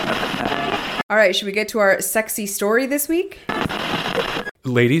All right, should we get to our sexy story this week?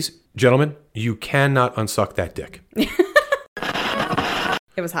 Ladies, gentlemen, you cannot unsuck that dick. It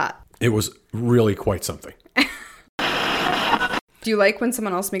was hot. It was really quite something. Do you like when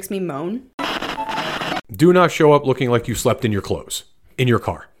someone else makes me moan? Do not show up looking like you slept in your clothes, in your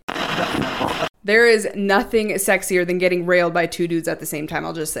car. There is nothing sexier than getting railed by two dudes at the same time.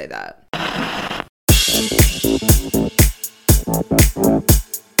 I'll just say that.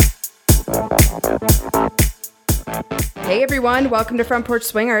 Hey everyone, welcome to Front Porch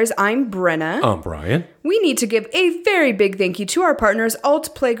Swingers. I'm Brenna. I'm Brian. We need to give a very big thank you to our partners,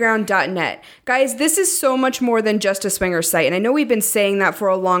 altplayground.net. Guys, this is so much more than just a swinger site, and I know we've been saying that for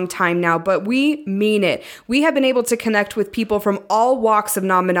a long time now, but we mean it. We have been able to connect with people from all walks of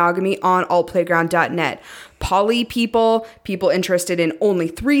non-monogamy on altplayground.net. Poly people interested in only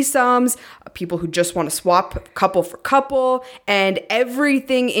threesomes, people who just want to swap couple for couple, and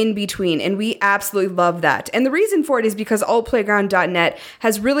everything in between. And we absolutely love that. And the reason for it is because altplayground.net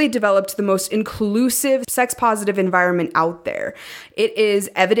has really developed the most inclusive, sex-positive environment out there. It is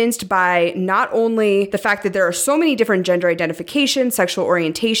evidenced by not only the fact that there are so many different gender identifications, sexual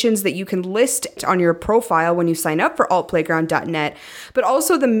orientations that you can list on your profile when you sign up for altplayground.net, but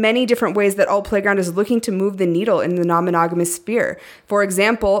also the many different ways that altplayground is looking to move the needle in the non-monogamous sphere. For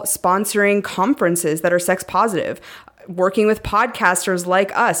example, sponsoring conferences that are sex positive, working with podcasters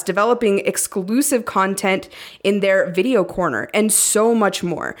like us, developing exclusive content in their video corner, and so much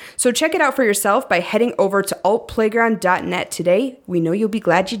more. So check it out for yourself by heading over to altplayground.net today. We know you'll be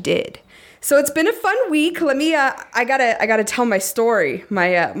glad you did. So it's been a fun week. Let me, I gotta tell my story,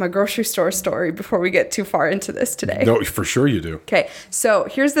 my grocery store story before we get too far into this today. No, for sure you do. Okay, so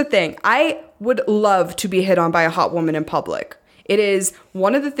here's the thing. I would love to be hit on by a hot woman in public. It is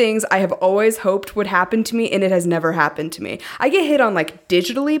one of the things I have always hoped would happen to me, and it has never happened to me. I get hit on like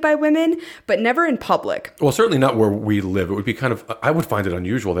digitally by women, but never in public. Well, certainly not where we live. It would be kind of, I would find it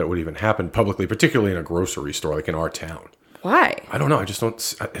unusual that it would even happen publicly, particularly in a grocery store like in our town. Why? I don't know. I just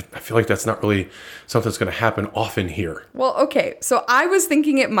don't, I feel like that's not really something that's going to happen often here. Well, okay. So I was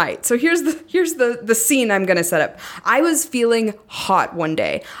thinking it might. So here's the scene I'm going to set up. I was feeling hot one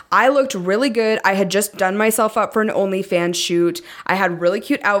day. I looked really good. I had just done myself up for an OnlyFans shoot. I had a really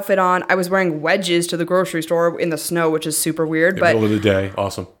cute outfit on. I was wearing wedges to the grocery store in the snow, which is super weird. In the middle of the day.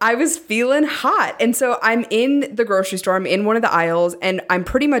 Awesome. I was feeling hot. And so I'm in the grocery store. I'm in one of the aisles, and I'm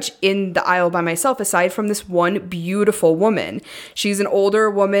pretty much in the aisle by myself aside from this one beautiful woman. She's an older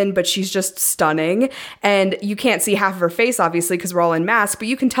woman, but she's just stunning. And you can't see half of her face, obviously, because we're all in masks, but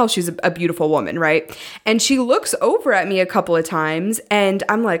you can tell she's a beautiful woman, right? And she looks over at me a couple of times, and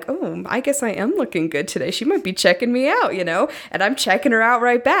I'm like, oh, I guess I am looking good today. She might be checking me out, you know? And I'm checking her out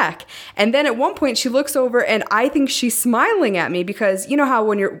right back. And then at one point, she looks over, and I think she's smiling at me because you know how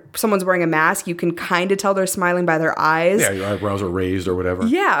when someone's wearing a mask, you can kind of tell they're smiling by their eyes? Yeah, your eyebrows are raised or whatever.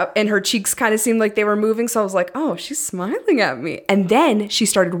 Yeah, and her cheeks kind of seemed like they were moving, so I was like, oh, she's smiling at me. And then she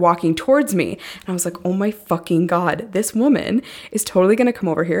started walking towards me, and I was like, oh my fucking God, this woman is totally gonna come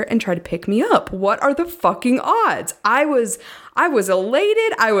over here and try to pick me up. What are the fucking odds? I was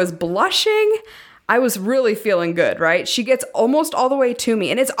elated. I was blushing. I was really feeling good, right? She gets almost all the way to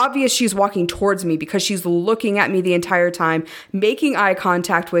me, and it's obvious she's walking towards me because she's looking at me the entire time, making eye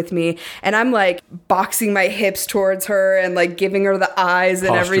contact with me, and I'm like boxing my hips towards her and like giving her the eyes and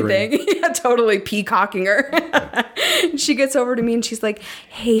Posturing. everything. Yeah, totally peacocking her. She gets over to me and she's like,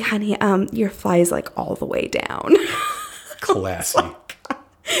 hey, honey, your fly is like all the way down. Classy.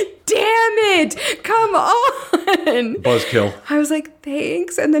 Damn it! Come on! Buzzkill. I was like,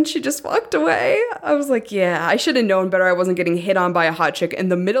 thanks. And then she just walked away. I was like, yeah, I should have known better. I wasn't getting hit on by a hot chick in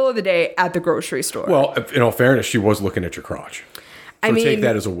the middle of the day at the grocery store. Well, in all fairness, she was looking at your crotch. So I mean, take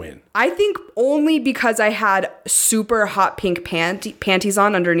that as a win. I think only because I had super hot pink panties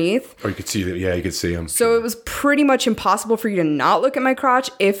on underneath. Or you could see that. Yeah, you could see them. So it was pretty much impossible for you to not look at my crotch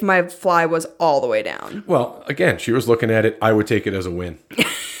if my fly was all the way down. Well, again, she was looking at it. I would take it as a win.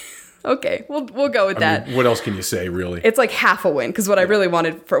 Okay, we'll go with that. Mean, what else can you say, really? It's like half a win, because what I really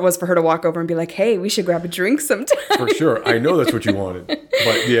wanted was for her to walk over and be like, hey, we should grab a drink sometime. For sure. I know that's what you wanted.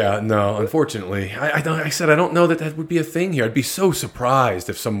 But yeah, no, unfortunately. I said I don't know that would be a thing here. I'd be so surprised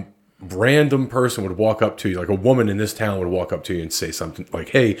if some random person would walk up to you, like a woman in this town would walk up to you and say something like,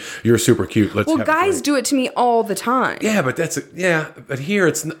 hey, you're super cute. Let's have a guys drink. do it to me all the time. Yeah, but but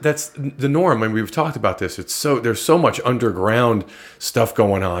here that's the norm. I mean, we've talked about this. There's so much underground stuff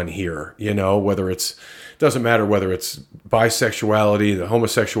going on here, you know, doesn't matter whether it's bisexuality, the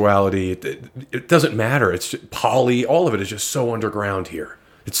homosexuality, it doesn't matter. It's just poly, all of it is just so underground here.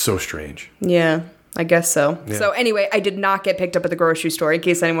 It's so strange. Yeah. I guess so. Yeah. So anyway, I did not get picked up at the grocery store, in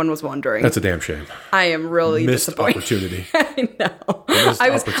case anyone was wondering. That's a damn shame. I am really Missed disappointed. Opportunity. I know.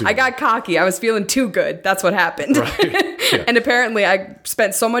 I got cocky. I was feeling too good. That's what happened. Right. Yeah. And apparently I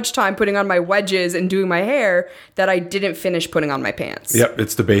spent so much time putting on my wedges and doing my hair that I didn't finish putting on my pants. Yep,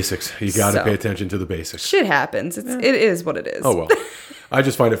 it's the basics. You got to pay attention to the basics. Shit happens. It is what it is. Oh, well. I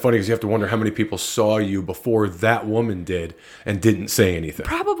just find it funny because you have to wonder how many people saw you before that woman did and didn't say anything.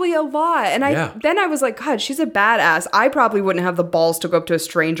 Probably a lot. And then I was like, God, she's a badass. I probably wouldn't have the balls to go up to a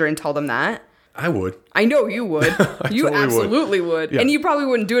stranger and tell them that. I would. I know you would. You totally absolutely would. Yeah. And you probably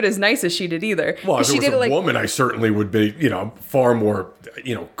wouldn't do it as nice as she did either. Well, if she it was a woman, I certainly would be, far more,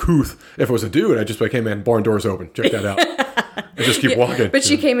 couth. If it was a dude, I'd just be like, hey, man, barn door's open. Check that out. And just keep walking. But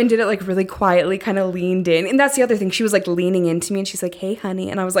she came and did it like really quietly, kind of leaned in. And that's the other thing. She was like leaning into me and she's like, hey, honey.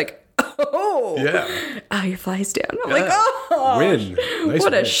 And I was like, oh. Yeah. Oh, your fly's down. I'm like, oh. Win. Nice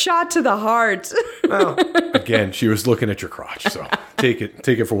what win. A shot to the heart. Well, again, she was looking at your crotch. So take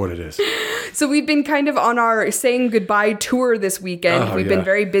it for what it is. So we've been kind of on our saying goodbye tour this weekend. We've been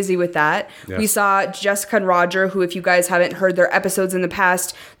very busy with that. Yes. We saw Jessica and Roger, who, if you guys haven't heard their episodes in the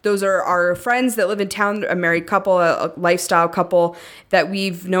past, those are our friends that live in town, a married couple, a lifestyle couple that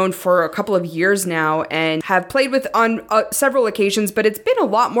we've known for a couple of years now and have played with on several occasions, but it's been a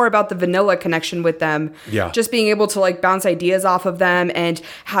lot more about the vanilla connection with them. Yeah. Just being able to like bounce ideas off of them and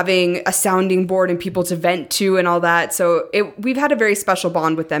having a sounding board and people to vent to and all that. So we've had a very special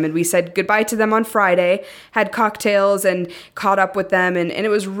bond with them, and we said goodbye to them on Friday, had cocktails and caught up with them, and it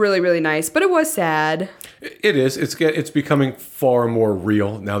was really, really nice, but it was sad. It is. It's becoming far more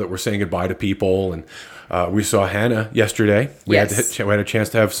real now that we're saying goodbye to people. And we saw Hannah yesterday. We had a chance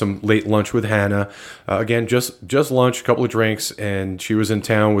to have some late lunch with Hannah. Again, just lunch, a couple of drinks, and she was in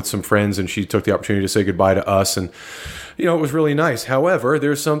town with some friends, and she took the opportunity to say goodbye to us. And it was really nice. However,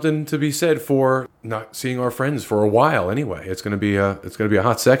 there's something to be said for not seeing our friends for a while. Anyway, it's going to be a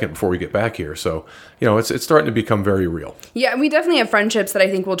hot second before we get back here. So it's starting to become very real. Yeah, and we definitely have friendships that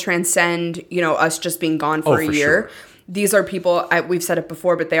I think will transcend us just being gone for a year. Sure. These are people, we've said it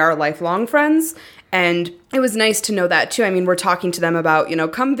before, but they are lifelong friends. And it was nice to know that, too. I mean, we're talking to them about,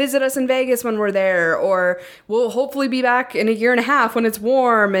 come visit us in Vegas when we're there, or we'll hopefully be back in a year and a half when it's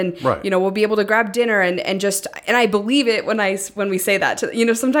warm, and, we'll be able to grab dinner and I believe it when we say that.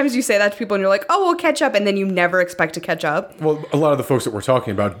 Sometimes you say that to people and you're like, oh, we'll catch up, and then you never expect to catch up. Well, a lot of the folks that we're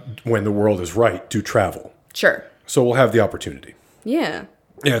talking about, when the world is right, do travel. Sure. So we'll have the opportunity. Yeah.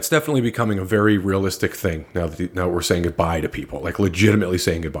 Yeah, it's definitely becoming a very realistic thing now that we're saying goodbye to people, like legitimately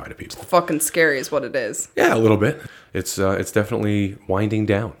saying goodbye to people. It's fucking scary is what it is. Yeah, a little bit. It's definitely winding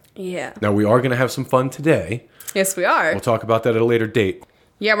down. Yeah. Now, we are going to have some fun today. Yes, we are. We'll talk about that at a later date.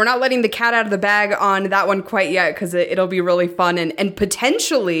 Yeah, we're not letting the cat out of the bag on that one quite yet because it'll be really fun and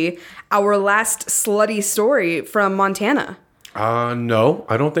potentially our last slutty story from Montana. No,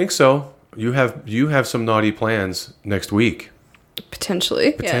 I don't think so. You have some naughty plans next week.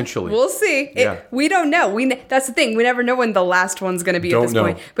 Potentially. Yeah. We'll see. We don't know. That's the thing. We never know when the last one's going to be at this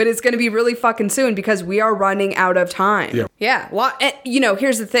point. But it's going to be really fucking soon because we are running out of time. Yeah.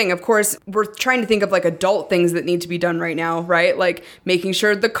 Here's the thing. Of course, we're trying to think of like adult things that need to be done right now, right? Like making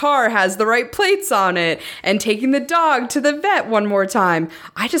sure the car has the right plates on it and taking the dog to the vet one more time.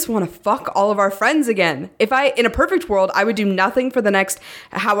 I just want to fuck all of our friends again. In a perfect world, I would do nothing for the next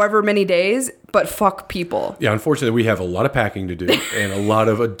however many days but fuck people. Yeah, unfortunately, we have a lot of packing to do and a lot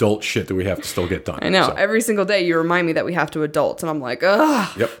of adult shit that we have to still get done. I know. So. Every single day you remind me that we have to adult, and I'm like,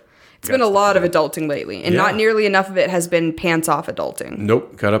 ugh. Yep. It's been a lot of adulting lately, and not nearly enough of it has been pants off adulting.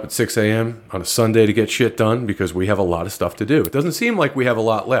 Nope. Got up at 6 a.m. on a Sunday to get shit done because we have a lot of stuff to do. It doesn't seem like we have a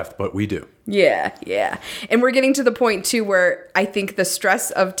lot left, but we do. Yeah. And we're getting to the point, too, where I think the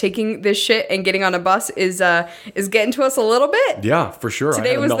stress of taking this shit and getting on a bus is getting to us a little bit. Yeah, for sure.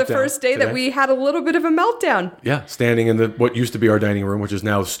 Today was the first day that we had a little bit of a meltdown. Yeah, standing in what used to be our dining room, which is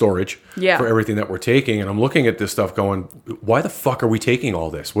now storage for everything that we're taking. And I'm looking at this stuff going, why the fuck are we taking all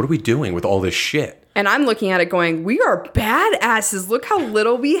this? What are we doing with all this shit? And I'm looking at it going, we are badasses. Look how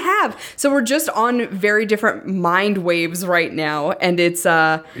little we have. So we're just on very different mind waves right now. And it's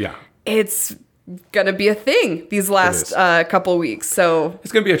gonna be a thing these last couple weeks. So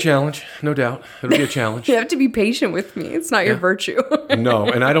it's gonna be a challenge, no doubt. It'll be a challenge. You have to be patient with me. It's not your virtue. No,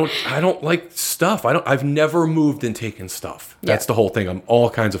 and I don't like stuff. I've never moved and taken stuff. That's the whole thing. I'm all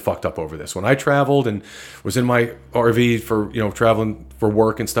kinds of fucked up over this. When I traveled and was in my RV for traveling for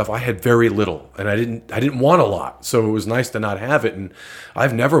work and stuff, I had very little, and I didn't want a lot. So it was nice to not have it. And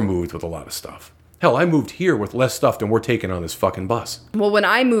I've never moved with a lot of stuff. Hell, I moved here with less stuff than we're taking on this fucking bus. Well, when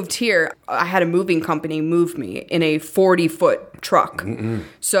I moved here, I had a moving company move me in a 40-foot truck.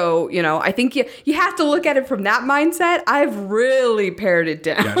 So, I think you have to look at it from that mindset. I've really pared it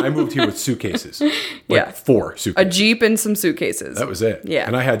down. Yeah, and I moved here with suitcases. Yeah. 4 suitcases. A Jeep and some suitcases. That was it. Yeah.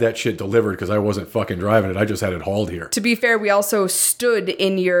 And I had that shit delivered because I wasn't fucking driving it. I just had it hauled here. To be fair, we also stood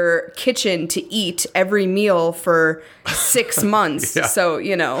in your kitchen to eat every meal for 6 months. Yeah. So,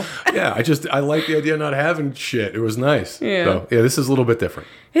 Yeah, I like the idea of not having shit. It was nice. Yeah. So, this is a little bit different.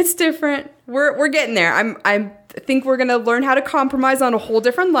 It's different. We're getting there. I think we're going to learn how to compromise on a whole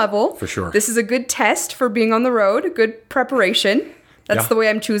different level. For sure. This is a good test for being on the road, a good preparation. That's the way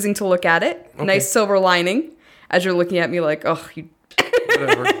I'm choosing to look at it. Okay. Nice silver lining as you're looking at me like, oh, you...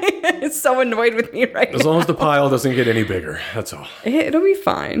 Whatever. It's so annoyed with me right now. As long as the pile doesn't get any bigger. That's all. It'll be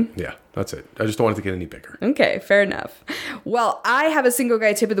fine. Yeah, that's it. I just don't want it to get any bigger. Okay, fair enough. Well, I have a single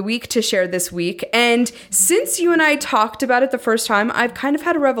guy tip of the week to share this week. And since you and I talked about it the first time, I've kind of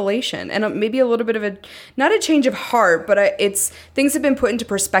had a revelation and maybe a little bit of not a change of heart, but things have been put into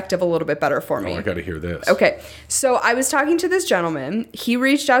perspective a little bit better for me. Oh, I got to hear this. Okay, so I was talking to this gentleman. He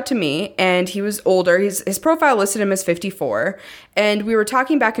reached out to me and he was older. His profile listed him as 54. And we were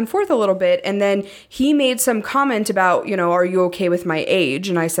talking back and forth a little bit. And then he made some comment about, are you okay with my age?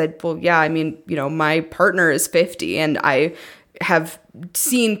 And I said, well, yeah, I mean, my partner is 50 and I have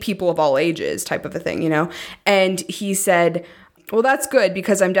seen people of all ages type of a thing, And he said, well, that's good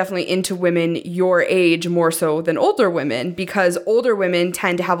because I'm definitely into women your age more so than older women because older women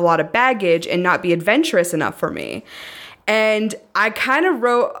tend to have a lot of baggage and not be adventurous enough for me. And I kind of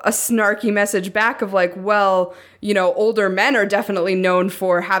wrote a snarky message back of like, well, older men are definitely known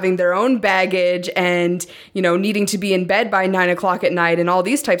for having their own baggage and, needing to be in bed by 9 o'clock at night and all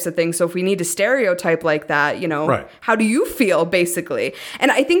these types of things. So if we need a stereotype like that, right. How do you feel basically?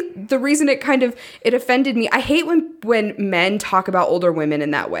 And I think the reason it offended me, I hate when men talk about older women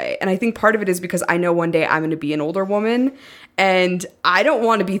in that way. And I think part of it is because I know one day I'm going to be an older woman and I don't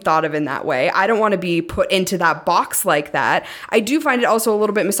want to be thought of in that way. I don't want to be put into that box like that. I do find it also a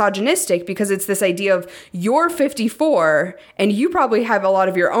little bit misogynistic because it's this idea of you're 54 and you probably have a lot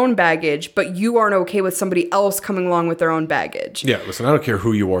of your own baggage, but you aren't okay with somebody else coming along with their own baggage. Yeah, listen, I don't care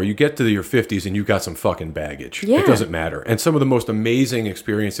who you are. You get to your 50s and you've got some fucking baggage. Yeah. It doesn't matter. And some of the most amazing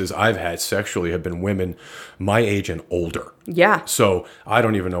experiences I've had sexually have been women my age and older. Yeah. So I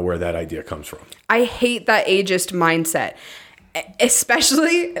don't even know where that idea comes from. I hate that ageist mindset,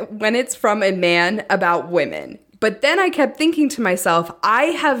 especially when it's from a man about women. But then I kept thinking to myself, I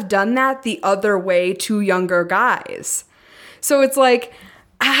have done that the other way to younger guys. So it's like,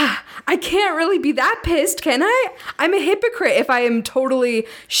 I can't really be that pissed, can I? I'm a hypocrite if I am totally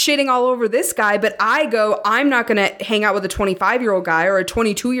shitting all over this guy, but I'm not going to hang out with a 25-year-old guy or a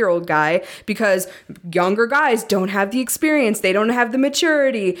 22-year-old guy because younger guys don't have the experience. They don't have the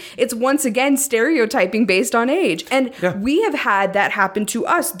maturity. It's once again stereotyping based on age. And we have had that happen to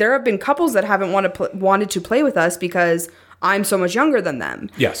us. There have been couples that haven't wanted to play with us because I'm so much younger than them.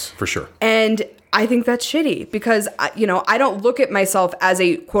 Yes, for sure. And I think that's shitty because, I don't look at myself as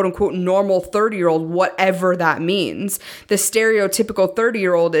a quote unquote normal 30-year-old, whatever that means. The stereotypical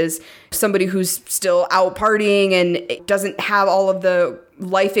 30-year-old is somebody who's still out partying and doesn't have all of the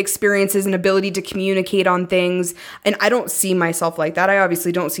life experiences and ability to communicate on things. And I don't see myself like that. I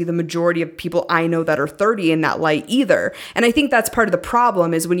obviously don't see the majority of people I know that are 30 in that light either. And I think that's part of the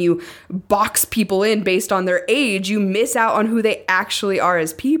problem is when you box people in based on their age, you miss out on who they actually are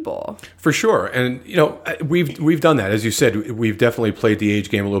as people. For sure. And, we've done that. As you said, we've definitely played the age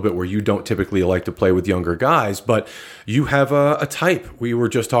game a little bit where you don't typically like to play with younger guys, but you have a type. We were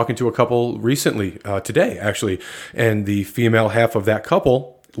just talking to a couple recently, today, actually, and the female half of that couple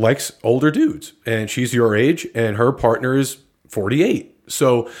likes older dudes, and she's your age, and her partner is 48.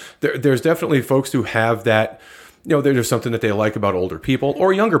 So there's definitely folks who have that, there's something that they like about older people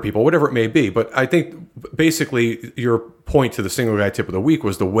or younger people, whatever it may be. But I think basically your point to the single guy tip of the week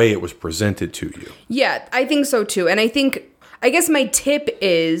was the way it was presented to you. Yeah, I think so too. And I guess my tip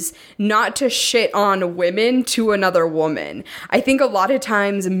is not to shit on women to another woman. I think a lot of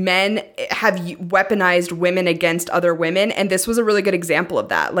times men have weaponized women against other women, and this was a really good example of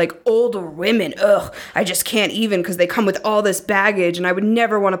that. Like, older women, I just can't even because they come with all this baggage and I would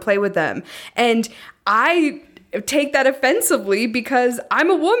never want to play with them. And I take that offensively because I'm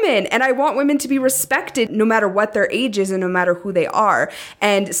a woman and I want women to be respected no matter what their age is and no matter who they are.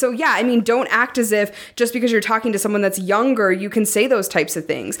 And so, don't act as if just because you're talking to someone that's younger, you can say those types of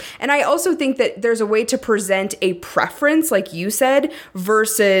things. And I also think that there's a way to present a preference, like you said,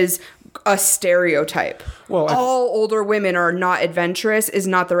 versus a stereotype. Well, all older women are not adventurous is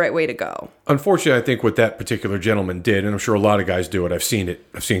not the right way to go. Unfortunately, I think what that particular gentleman did, and I'm sure a lot of guys do it, I've seen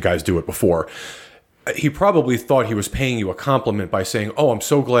guys do it before. He probably thought he was paying you a compliment by saying, "Oh, I'm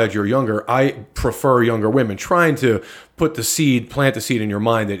so glad you're younger. I prefer younger women," trying to plant the seed in your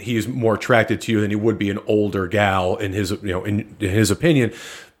mind that he's more attracted to you than he would be an older gal in his, in his opinion,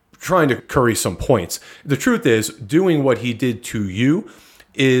 trying to curry some points. The truth is, doing what he did to you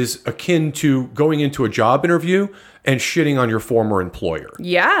is akin to going into a job interview and shitting on your former employer.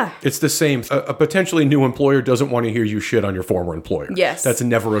 Yeah. It's the same. A potentially new employer doesn't want to hear you shit on your former employer. Yes. That's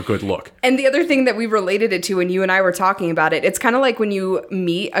never a good look. And the other thing that we related it to when you and I were talking about it, it's kind of like when you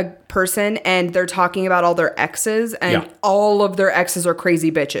meet a person and they're talking about all their exes and all of their exes are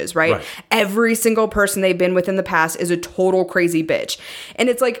crazy bitches, right? Every single person they've been with in the past is a total crazy bitch. And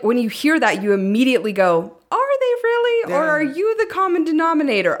it's like when you hear that, you immediately go, are they really? Yeah. Or are you the common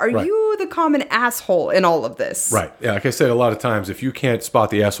denominator? Are you the common asshole in all of this? Right. Yeah. Like I said, a lot of times, if you can't spot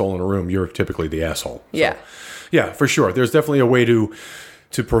the asshole in a room, you're typically the asshole. So, yeah. Yeah, for sure. There's definitely a way to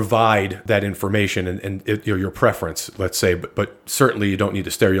provide that information and your preference, let's say, but certainly you don't need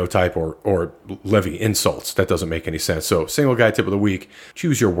to stereotype or levy insults. That doesn't make any sense. So single guy tip of the week,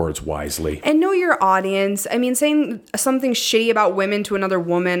 choose your words wisely. And know your audience. I mean, saying something shitty about women to another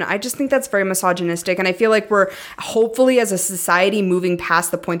woman, I just think that's very misogynistic. And I feel like we're hopefully as a society moving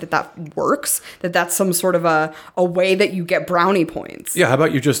past the point that works, that's some sort of a way that you get brownie points. Yeah, how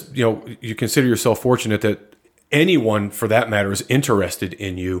about you just, you consider yourself fortunate that anyone, for that matter, is interested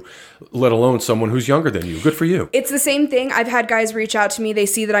in you, let alone someone who's younger than you. Good for you. It's the same thing. I've had guys reach out to me. They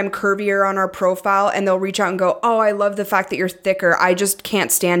see that I'm curvier on our profile, and they'll reach out and go, "Oh, I love the fact that you're thicker. I just can't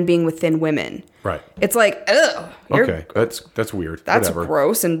stand being with thin women." Right. It's like, ugh. Okay, that's weird. That's Whatever.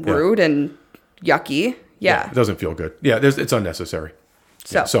 Gross and rude and yucky. Yeah. It doesn't feel good. Yeah, it's unnecessary.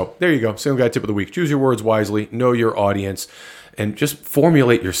 So there you go. Single guy tip of the week. Choose your words wisely. Know your audience. And just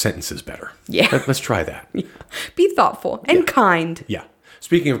formulate your sentences better. Yeah. Let's try that. Be thoughtful and kind. Yeah.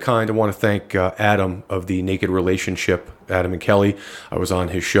 Speaking of kind, I want to thank Adam of the Naked Relationship, Adam and Kelly. I was on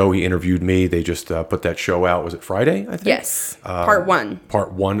his show. He interviewed me. They just put that show out. Was it Friday, I think? Yes. Part one.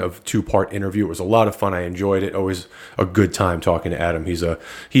 Part one of two-part interview. It was a lot of fun. I enjoyed it. Always a good time talking to Adam. He's a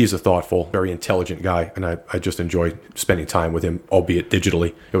thoughtful, very intelligent guy, and I just enjoy spending time with him, albeit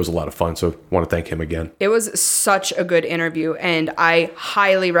digitally. It was a lot of fun, so I want to thank him again. It was such a good interview, and I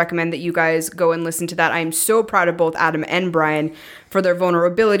highly recommend that you guys go and listen to that. I'm so proud of both Adam and Brian for their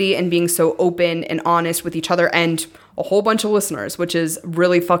vulnerability and being so open and honest with each other and a whole bunch of listeners, which is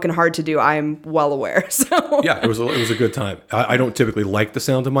really fucking hard to do. I'm well aware. So yeah, it was a good time. I don't typically like the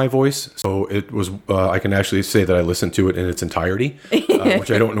sound of my voice, so it was. I can actually say that I listened to it in its entirety,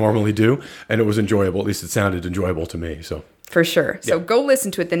 which I don't normally do, and it was enjoyable. At least it sounded enjoyable to me. So. For sure. So go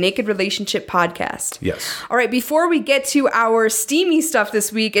listen to it, the Naked Relationship Podcast. Yes. All right, before we get to our steamy stuff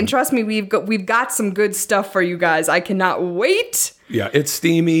this week, and trust me, we've got some good stuff for you guys. I cannot wait. Yeah, it's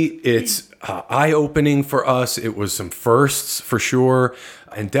steamy. It's eye-opening for us. It was some firsts for sure,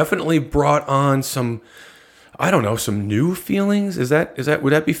 and definitely brought on some, I don't know, some new feelings. Would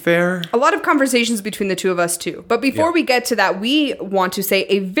that be fair? A lot of conversations between the two of us too. But before we get to that, we want to say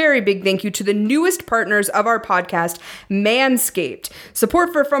a very big thank you to the newest partners of our podcast, Manscaped.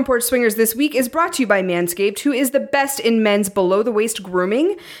 Support for Front Porch Swingers this week is brought to you by Manscaped, who is the best in men's below-the-waist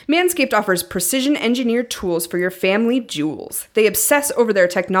grooming. Manscaped offers precision-engineered tools for your family jewels. They obsess over their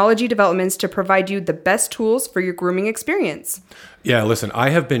technology developments to provide you the best tools for your grooming experience. Yeah, listen, I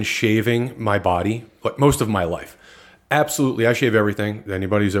have been shaving my body like most of my life. Absolutely, I shave everything.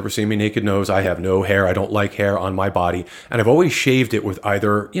 Anybody who's ever seen me naked knows I have no hair. I don't like hair on my body. And I've always shaved it with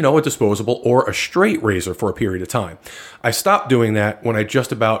either, a disposable or a straight razor for a period of time. I stopped doing that when I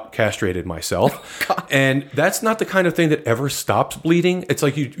just about castrated myself. And that's not the kind of thing that ever stops bleeding. It's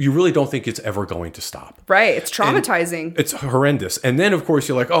like you really don't think it's ever going to stop. Right, it's traumatizing. And it's horrendous. And then, of course,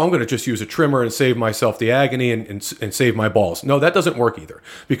 you're like, oh, I'm going to just use a trimmer and save myself the agony and save my balls. No, that doesn't work either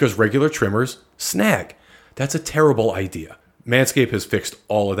because regular trimmers snag. That's a terrible idea. Manscaped has fixed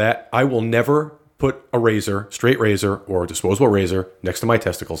all of that. I will never put a razor, straight razor, or a disposable razor next to my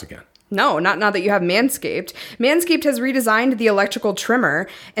testicles again. No, not now that you have Manscaped. Manscaped has redesigned the electrical trimmer,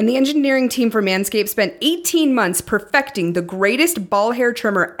 and the engineering team for Manscaped spent 18 months perfecting the greatest ball hair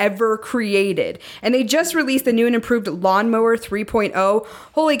trimmer ever created. And they just released the new and improved Lawnmower 3.0.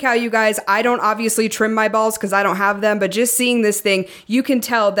 Holy cow, you guys, I don't obviously trim my balls because I don't have them, but just seeing this thing, you can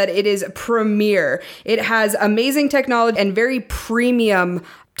tell that it is premier. It has amazing technology and very premium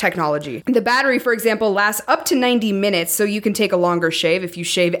technology. The battery, for example, lasts up to 90 minutes, so you can take a longer shave if you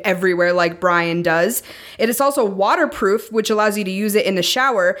shave everywhere like Brian does. It is also waterproof, which allows you to use it in the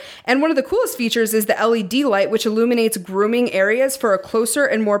shower. And one of the coolest features is the LED light, which illuminates grooming areas for a closer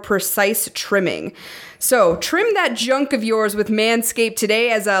and more precise trimming. So trim that junk of yours with Manscaped today.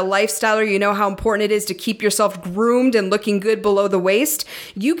 As a lifestyler, you know how important it is to keep yourself groomed and looking good below the waist.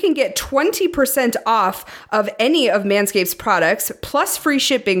 You can get 20% off of any of Manscaped's products, plus free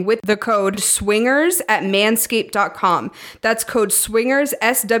shipping with the code SWINGERS at manscaped.com. That's code SWINGERS,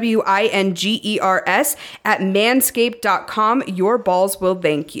 SWINGERS, at manscaped.com. Your balls will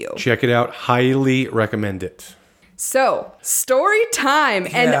thank you. Check it out. Highly recommend it. So, story time.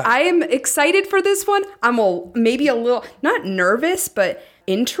 Yeah. And I am excited for this one. I'm maybe a little, not nervous, but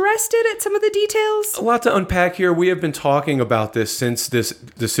interested at some of the details. A lot to unpack here. We have been talking about this since this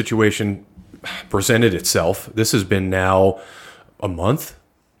situation presented itself. This has been now a month,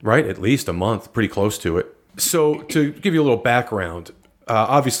 right? At least a month, pretty close to it. So, to give you a little background,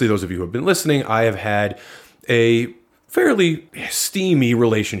 obviously, those of you who have been listening, I have had a fairly steamy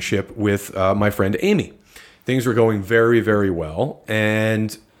relationship with my friend Amy. Things were going very, very well,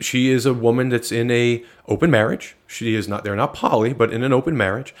 and she is a woman that's in a open marriage. They're not poly, but in an open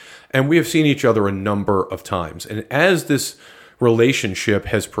marriage, and we have seen each other a number of times. And as this relationship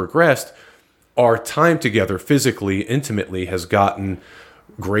has progressed, our time together physically, intimately, has gotten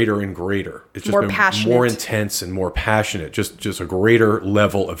greater and greater. It's just more been passionate, more intense and more passionate, just a greater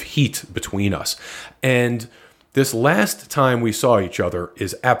level of heat between us. And this last time we saw each other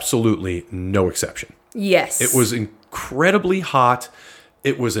is absolutely no exception. Yes. It was incredibly hot.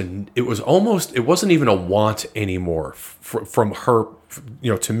 It wasn't even a want anymore from her,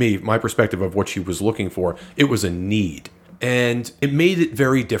 to me, my perspective of what she was looking for. It was a need. And it made it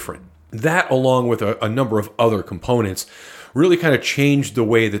very different. That, along with a number of other components, really kind of changed the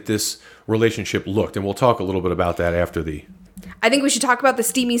way that this relationship looked. And we'll talk a little bit about that after the... I think we should talk about the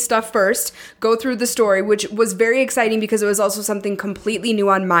steamy stuff first, go through the story, which was very exciting because it was also something completely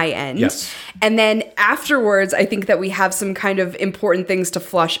new on my end. Yes. And then afterwards, I think that we have some kind of important things to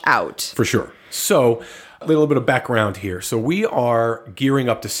flush out. For sure. So, a little bit of background here. So we are gearing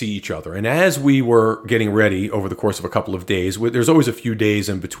up to see each other. And as we were getting ready over the course of a couple of days, there's always a few days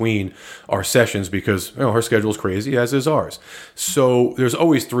in between our sessions because her schedule is crazy, as is ours. So there's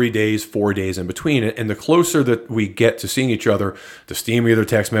always 3 days, 4 days in between. And the closer that we get to seeing each other, the steamier the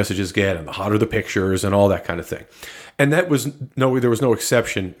text messages get and the hotter the pictures and all that kind of thing. And there was no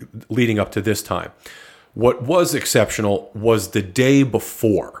exception leading up to this time. What was exceptional was the day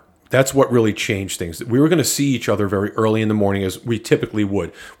before. That's what really changed things. We were going to see each other very early in the morning, as we typically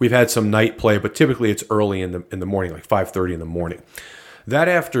would. We've had some night play, but typically it's early in the morning, like 5:30 in the morning. That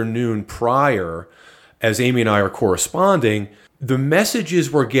afternoon prior, as Amy and I are corresponding, the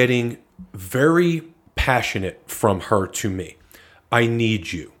messages were getting very passionate from her to me. I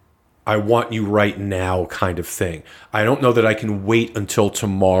need you. I want you right now, kind of thing. I don't know that I can wait until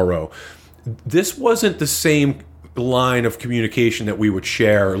tomorrow. This wasn't the same line of communication that we would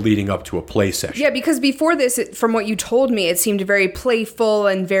share leading up to a play session. Yeah, because before this, from what you told me, it seemed very playful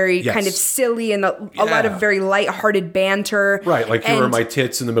and very kind of silly and a lot of very lighthearted banter. Right, like here are my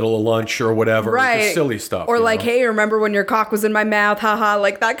tits in the middle of lunch or whatever. Right. Just silly stuff. Or like, hey, remember when your cock was in my mouth? Haha,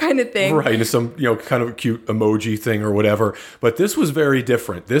 like that kind of thing. Right, and some kind of a cute emoji thing or whatever. But this was very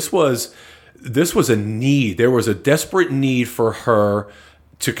different. This was a need. There was a desperate need for her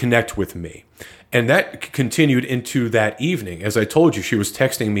to connect with me. And that continued into that evening. As I told you, she was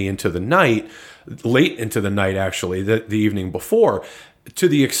texting me into the night, late into the night actually, the evening before, to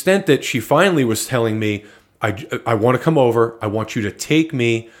the extent that she finally was telling me, I want to come over. I want you to take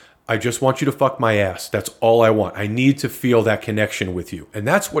me. I just want you to fuck my ass. That's all I want. I need to feel that connection with you. And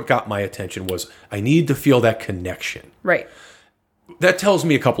that's what got my attention was I need to feel that connection. Right. That tells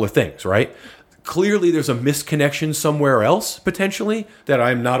me a couple of things, right? Clearly, there's a misconnection somewhere else, potentially, that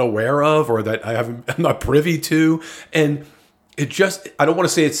I'm not aware of or that I'm not privy to. And I don't want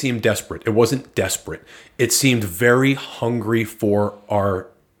to say it seemed desperate. It wasn't desperate. It seemed very hungry for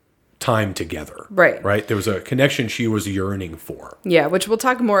our time together. Right. Right? There was a connection she was yearning for. Yeah, which we'll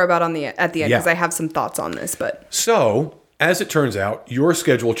talk more about at the end because I have some thoughts on this. But so, as it turns out, your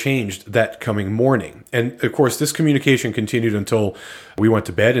schedule changed that coming morning. And of course, this communication continued until we went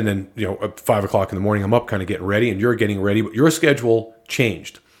to bed. And then, at 5 o'clock in the morning, I'm up kind of getting ready and you're getting ready, but your schedule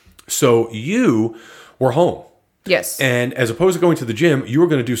changed. So you were home Yes. And as opposed to going to the gym, you were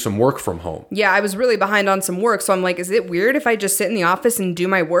going to do some work from home. Yeah, I was really behind on some work. So I'm like, is it weird if I just sit in the office and do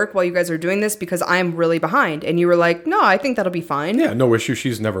my work while you guys are doing this? Because I'm really behind. And you were like, no, I think that'll be fine. Yeah, no issue.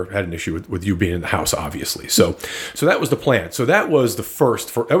 She's never had an issue with you being in the house, obviously. So that was the plan. So that was the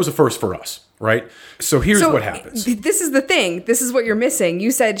first for us. Right? So here's what happens. This is the thing. This is what you're missing. You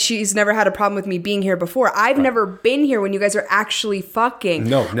said she's never had a problem with me being here before. I've never been here when you guys are actually fucking.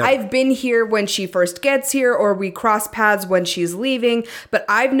 No, never. I've been here when she first gets here or we cross paths when she's leaving, but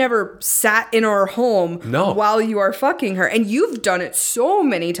I've never sat in our home while you are fucking her. And you've done it so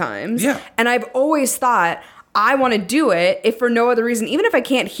many times. Yeah. And I've always thought, I want to do it if for no other reason, even if I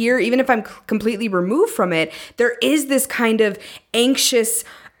can't hear, even if I'm completely removed from it, there is this kind of anxious,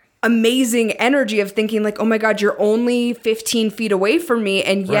 amazing energy of thinking like, oh my God, you're only 15 feet away from me.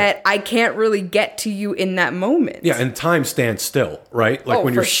 And yet I can't really get to you in that moment. Yeah. And time stands still, right? Like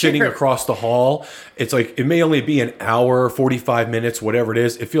when you're sitting across the hall, it's like, it may only be an hour, 45 minutes, whatever it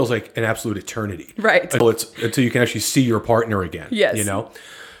is. It feels like an absolute eternity. Right. Until you can actually see your partner again. Yes. You know?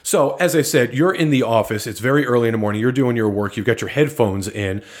 So as I said, you're in the office. It's very early in the morning. You're doing your work. You've got your headphones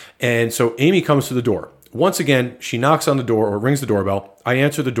in. And so Amy comes to the door. Once again, she knocks on the door or rings the doorbell. I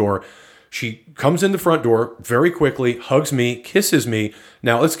answer the door. She comes in the front door very quickly, hugs me, kisses me.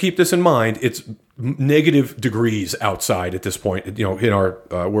 Now, let's keep this in mind. It's negative degrees outside at this point, you know, in our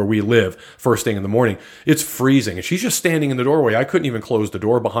where we live, first thing in the morning. It's freezing, and she's just standing in the doorway. I couldn't even close the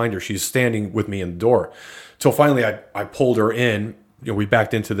door behind her. She's standing with me in the door. Till finally, I pulled her in. You know, we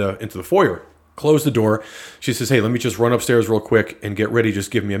backed into the foyer, closed the door. She says, "Hey, let me just run upstairs real quick and get ready.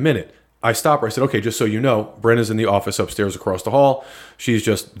 Just give me a minute." I stop her. I said, okay, just so you know, Brenna's in the office upstairs across the hall. She's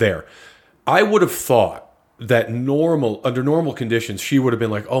just there. I would have thought that under normal conditions, she would have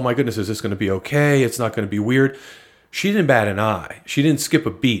been like, oh my goodness, is this going to be okay? It's not going to be weird. She didn't bat an eye. She didn't skip a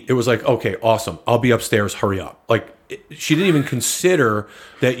beat. It was like, okay, awesome. I'll be upstairs. Hurry up. Like, she didn't even consider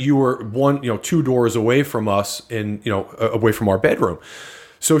that you were 2 doors away from us away from our bedroom.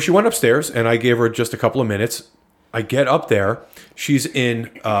 So she went upstairs and I gave her just a couple of minutes. I get up there. She's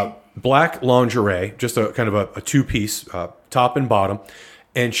in black lingerie, just a kind of a two-piece, top and bottom,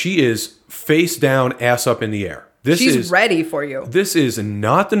 and she is face down, ass up in the air. She's ready for you. This is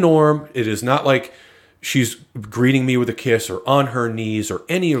not the norm. It is not like she's greeting me with a kiss or on her knees or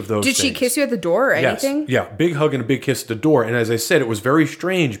any of those things. Did she kiss you at the door or anything? Yes. Yeah, big hug and a big kiss at the door. And as I said, it was very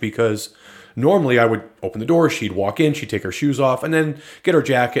strange because normally I would open the door, she'd walk in, she'd take her shoes off, and then get her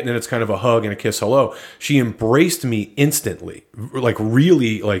jacket, and then it's kind of a hug and a kiss hello. She embraced me instantly, like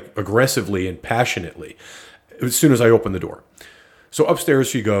really like aggressively and passionately as soon as I opened the door. So upstairs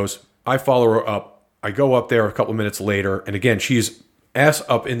she goes. I follow her up. I go up there a couple minutes later, and again, she's ass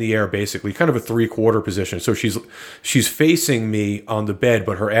up in the air, basically, kind of a 3/4 position. So she's facing me on the bed,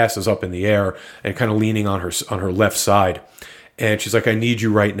 but her ass is up in the air and kind of leaning on her left side. And she's like, I need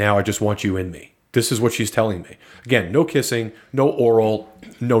you right now. I just want you in me. This is what she's telling me. Again, no kissing, no oral,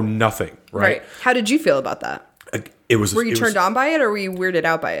 no nothing. Right? How did you feel about that? Were you turned on by it or were you weirded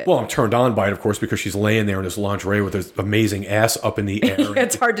out by it? Well, I'm turned on by it, of course, because she's laying there in this lingerie with this amazing ass up in the air. Yeah,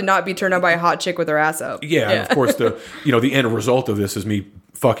 it's hard to not be turned on by a hot chick with her ass up. Yeah. And of course, the end result of this is me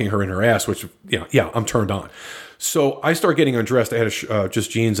fucking her in her ass, which, I'm turned on. So I start getting undressed. I had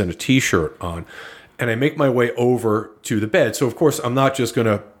just jeans and a t-shirt on. And I make my way over to the bed. So, of course, I'm not just going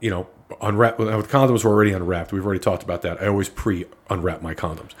to, unwrap. The condoms were already unwrapped. We've already talked about that. I always pre-unwrap my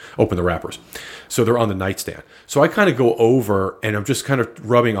condoms, open the wrappers. So they're on the nightstand. So I kind of go over and I'm just kind of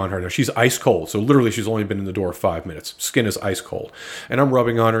rubbing on her. Now, she's ice cold. So literally she's only been in the door 5 minutes. Skin is ice cold. And I'm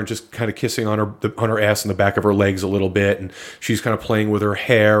rubbing on her and just kind of kissing on her ass and the back of her legs a little bit. And she's kind of playing with her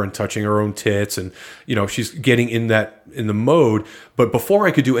hair and touching her own tits. And, she's getting in the mode. But before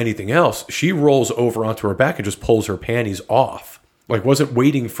I could do anything else, she rolls over onto her back and just pulls her panties off. Like, wasn't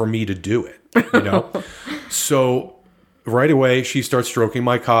waiting for me to do it, So right away, she starts stroking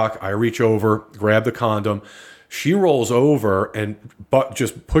my cock. I reach over, grab the condom. She rolls over and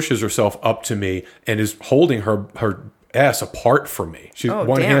just pushes herself up to me and is holding her ass apart from me. She's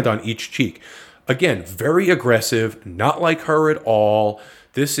one hand on each cheek. Again, very aggressive, not like her at all.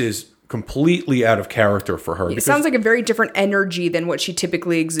 This is completely out of character for her. It sounds like a very different energy than what she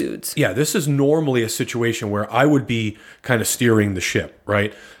typically exudes. Yeah, this is normally a situation where I would be kind of steering the ship,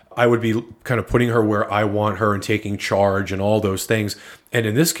 right? I would be kind of putting her where I want her and taking charge and all those things. And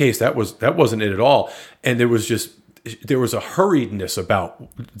in this case, that wasn't it at all. And there was a hurriedness about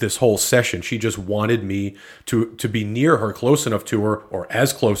this whole session. She just wanted me to be near her, close enough to her, or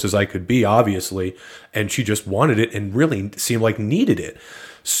as close as I could be, obviously. And she just wanted it and really seemed like needed it.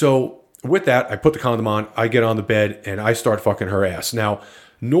 So with that, I put the condom on, I get on the bed, and I start fucking her ass. Now,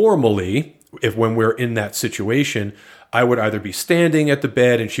 normally, if when we're in that situation, I would either be standing at the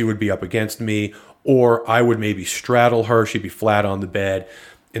bed and she would be up against me, or I would maybe straddle her. She'd be flat on the bed.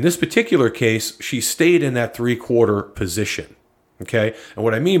 In this particular case, she stayed in that 3/4 position. Okay. And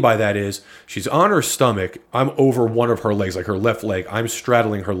what I mean by that is she's on her stomach. I'm over one of her legs, like her left leg. I'm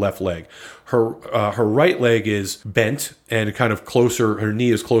straddling her left leg. Her right leg is bent and kind of closer. Her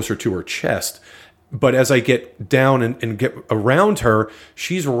knee is closer to her chest. But as I get down and get around her,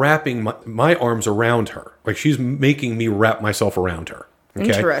 she's wrapping my arms around her. Like she's making me wrap myself around her.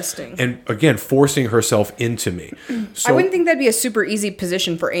 Okay? Interesting. And again, forcing herself into me. So, I wouldn't think that'd be a super easy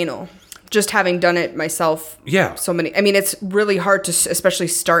position for anal. Just having done it myself. Yeah. It's really hard to especially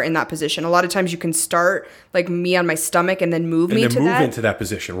start in that position. A lot of times you can start like me on my stomach and then move into that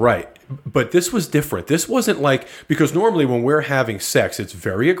position. Right. But this was different. This wasn't like, because normally when we're having sex, it's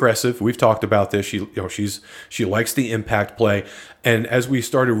very aggressive. We've talked about this. She likes the impact play. And as we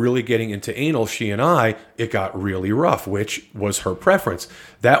started really getting into anal, she and I, it got really rough, which was her preference.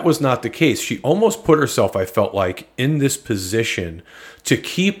 That was not the case. She almost put herself, I felt like, in this position to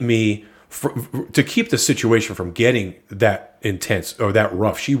keep the situation from getting that intense or that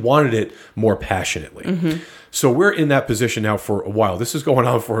rough. She wanted it more passionately. Mm-hmm. So we're in that position now for a while. This is going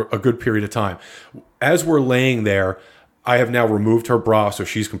on for a good period of time. As we're laying there, I have now removed her bra, so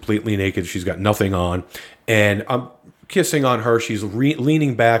she's completely naked. She's got nothing on. And I'm kissing on her. She's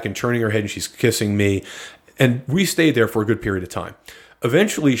leaning back and turning her head, and she's kissing me. And we stayed there for a good period of time.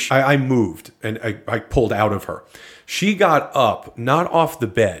 Eventually, I moved, and I pulled out of her. She got up, not off the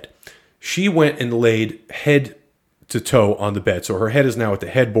bed. She went and laid head to toe on the bed. So her head is now at the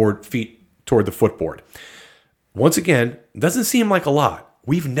headboard, feet toward the footboard. Once again, doesn't seem like a lot.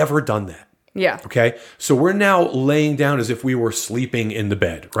 We've never done that. Yeah. Okay. So we're now laying down as if we were sleeping in the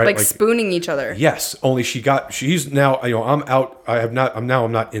bed, right? Like spooning each other. Yes. Only she's now, I'm out. I'm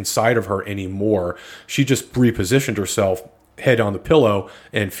not inside of her anymore. She just repositioned herself, head on the pillow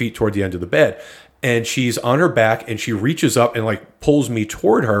and feet toward the end of the bed. And she's on her back and she reaches up and like pulls me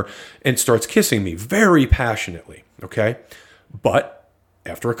toward her and starts kissing me very passionately. Okay. But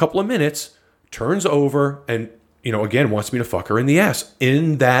after a couple of minutes, turns over and, again, wants me to fuck her in the ass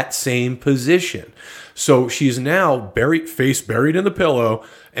in that same position. So she's now face buried in the pillow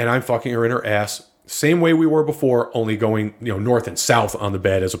and I'm fucking her in her ass. Same way we were before, only going, north and south on the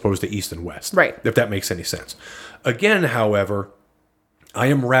bed as opposed to east and west. Right. If that makes any sense. Again, however, I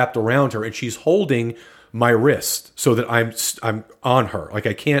am wrapped around her and she's holding my wrist so that I'm on her. Like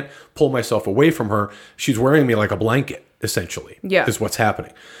I can't pull myself away from her. She's wearing me like a blanket, essentially. Yeah. Is what's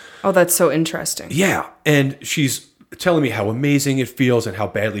happening. Oh, that's so interesting. Yeah. And she's telling me how amazing it feels and how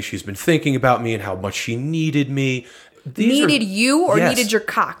badly she's been thinking about me and how much she needed me. Needed you or needed your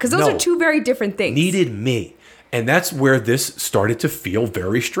cock? Because those are two very different things. Needed me. And that's where this started to feel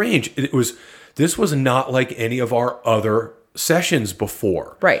very strange. This was not like any of our other sessions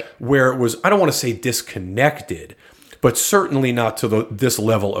before. Right. Where it was, I don't want to say disconnected, but certainly not to this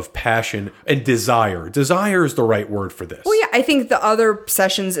level of passion and desire. Desire is the right word for this. Well, yeah, I think the other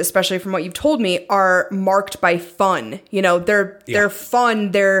sessions, especially from what you've told me, are marked by fun. They're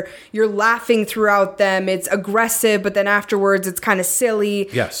fun. You're laughing throughout them. It's aggressive, but then afterwards it's kind of silly.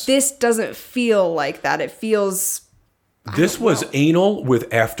 Yes. This doesn't feel like that. It feels... This was anal with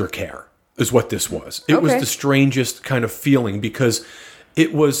aftercare is what this was. It was the strangest kind of feeling because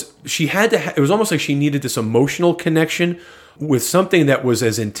it was, it was almost like she needed this emotional connection with something that was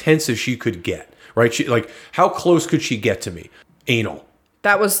as intense as she could get, right? How close could she get to me? Anal.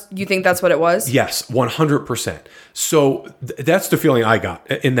 You think that's what it was? Yes, 100%. So that's the feeling I got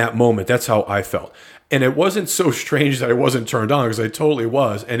in that moment. That's how I felt. And it wasn't so strange that I wasn't turned on because I totally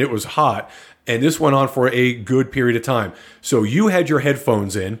was. And it was hot. And this went on for a good period of time. So you had your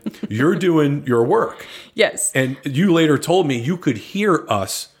headphones in. You're doing your work. Yes. And you later told me you could hear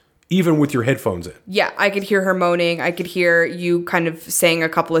us even with your headphones in. Yeah, I could hear her moaning. I could hear you kind of saying a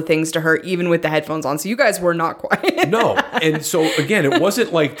couple of things to her even with the headphones on. So you guys were not quiet. No. And so, again, it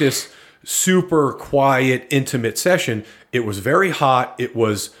wasn't like this super quiet, intimate session. It was very hot. It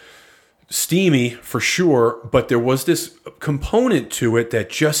was steamy for sure, but there was this component to it that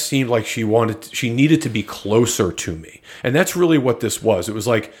just seemed like she needed to be closer to me. And that's really what this was. It was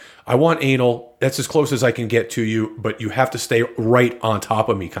like, I want anal, that's as close as I can get to you, but you have to stay right on top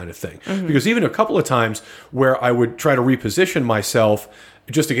of me kind of thing. Mm-hmm. Because even a couple of times where I would try to reposition myself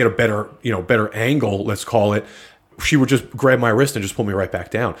just to get a better angle, let's call it, she would just grab my wrist and just pull me right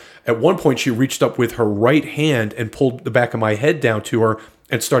back down. At one point, she reached up with her right hand and pulled the back of my head down to her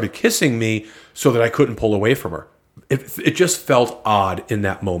and started kissing me so that I couldn't pull away from her. It just felt odd in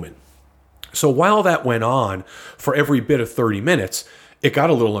that moment. So while that went on for every bit of 30 minutes, it got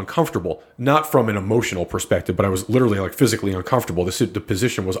a little uncomfortable, not from an emotional perspective, but I was literally like physically uncomfortable. The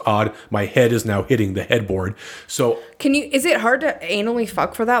position was odd. My head is now hitting the headboard. So is it hard to anally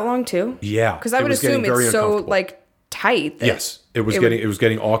fuck for that long too? Yeah. Because I would assume it's so like tight. Yes. It was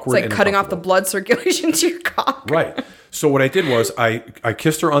getting awkward. It's like cutting off the blood circulation to your cock. Right. So what I did was I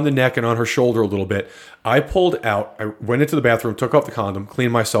kissed her on the neck and on her shoulder a little bit. I pulled out, I went into the bathroom, took off the condom,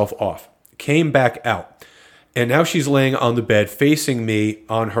 cleaned myself off, came back out. And now she's laying on the bed facing me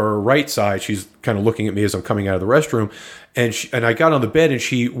on her right side. She's kind of looking at me as I'm coming out of the restroom. And I got on the bed and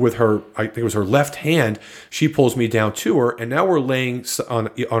she, with her, I think it was her left hand, she pulls me down to her. And now we're laying on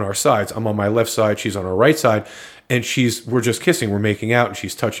our sides. I'm on my left side. She's on her right side. And we're just kissing. We're making out and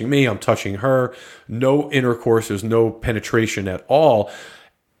she's touching me. I'm touching her. No intercourse. There's no penetration at all.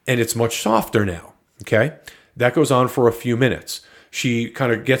 And it's much softer now. Okay. That goes on for a few minutes. She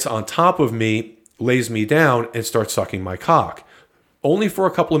kind of gets on top of me, lays me down, and starts sucking my cock. Only for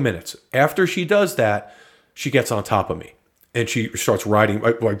a couple of minutes. After she does that, she gets on top of me. And she starts riding.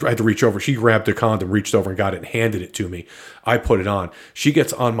 I had to reach over. She grabbed the condom, reached over and got it and handed it to me. I put it on. She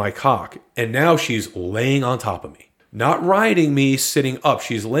gets on my cock. And now she's laying on top of me. Not riding me, sitting up.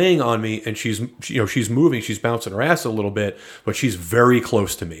 She's laying on me and she's moving. She's bouncing her ass a little bit, but she's very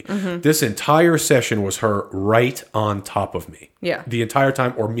close to me. Mm-hmm. This entire session was her right on top of me. Yeah. The entire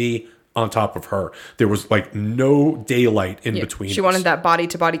time, or me on top of her. There was like no daylight in between. She wanted that body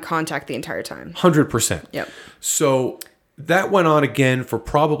to body contact the entire time. 100%. Yep. So that went on again for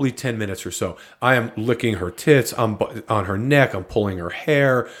probably 10 minutes or so. I am licking her tits. I'm on her neck. I'm pulling her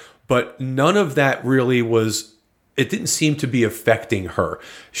hair. But none of that really it didn't seem to be affecting her.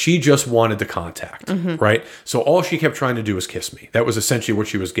 She just wanted the contact, right? So all she kept trying to do was kiss me. That was essentially what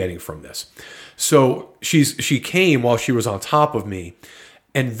she was getting from this. So she came while she was on top of me.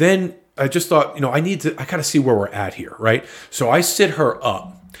 And then I just thought, I got to see where we're at here, right? So I sit her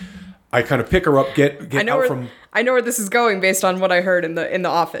up. I kind of pick her up, get out from... I know where this is going based on what I heard in the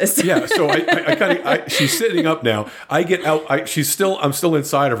office. Yeah, so she's sitting up now. I get out. I'm still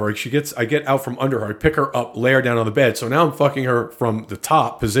inside of her. I get out from under her. I pick her up, lay her down on the bed. So now I'm fucking her from the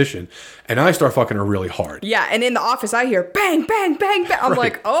top position, and I start fucking her really hard. Yeah, and in the office I hear bang, bang, bang, bang. I'm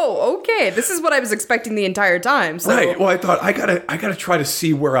like, oh, okay. This is what I was expecting the entire time. So. Right. Well, I thought I gotta try to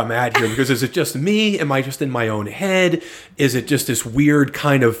see where I'm at here, because is it just me? Am I just in my own head? Is it just this weird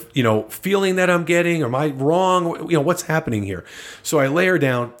kind of feeling that I'm getting? Am I wrong? What's happening here? So I lay her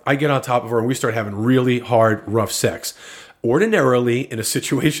down, I get on top of her, and we start having really hard, rough sex. Ordinarily, in a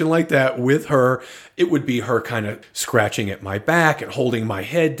situation like that with her, it would be her kind of scratching at my back and holding my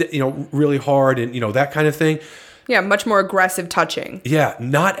head, really hard and, that kind of thing. Yeah, much more aggressive touching. Yeah,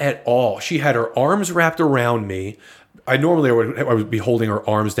 not at all. She had her arms wrapped around me. I would be holding her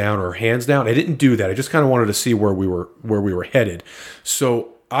arms down or her hands down. I didn't do that. I just kind of wanted to see where we were headed.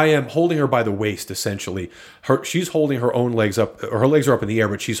 So I am holding her by the waist, essentially. She's holding her own legs up. Her legs are up in the air,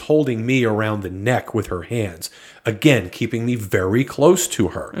 but she's holding me around the neck with her hands. Again, keeping me very close to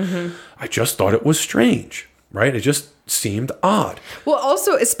her. Mm-hmm. I just thought it was strange, right? It just seemed odd. Well,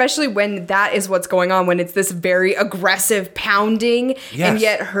 also, especially when that is what's going on, when it's this very aggressive pounding, yes, and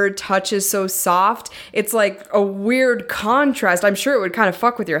yet her touch is so soft, it's like a weird contrast. I'm sure it would kind of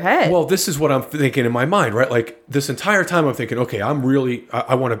fuck with your head. Well, this is what I'm thinking in my mind, right? Like this entire time I'm thinking, okay, I want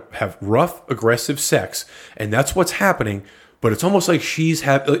to have rough, aggressive sex, and that's what's happening, but it's almost like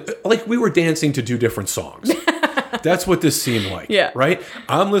like we were dancing to 2 different songs. That's what this seemed like, yeah, right?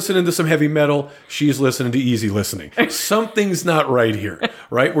 I'm listening to some heavy metal. She's listening to easy listening. Something's not right here,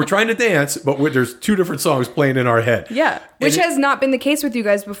 right? We're trying to dance, but there's 2 different songs playing in our head. Yeah, which has not been the case with you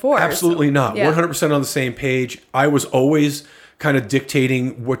guys before. Absolutely not. Yeah. 100% on the same page. I was always kind of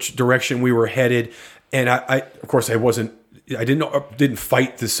dictating which direction we were headed. And I of course, I didn't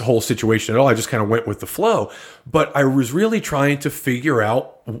fight this whole situation at all. I just kind of went with the flow. But I was really trying to figure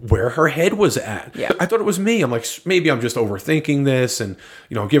out where her head was at. Yeah. I thought it was me. I'm like, maybe I'm just overthinking this and,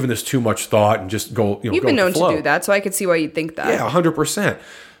 giving this too much thought and just go, You've been known to do that, so I could see why you'd think that. Yeah, 100%.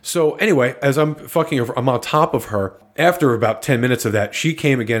 So anyway, as I'm fucking her, I'm on top of her. After about 10 minutes of that, she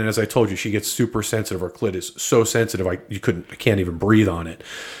came again. And as I told you, she gets super sensitive. Her clit is so sensitive. I can't even breathe on it.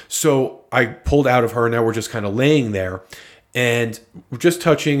 So I pulled out of her. And now we're just kind of laying there. And we're just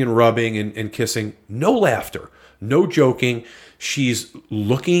touching and rubbing and kissing. No laughter, no joking. She's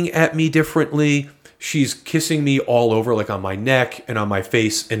looking at me differently. She's kissing me all over, like on my neck and on my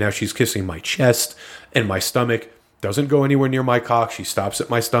face. And now she's kissing my chest and my stomach. Doesn't go anywhere near my cock. She stops at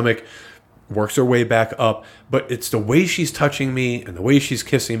my stomach, works her way back up. But it's the way she's touching me and the way she's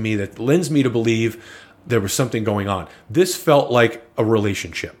kissing me that lends me to believe there was something going on. This felt like a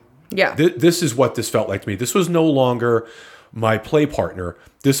relationship. Yeah. This is what this felt like to me. This was no longer my play partner,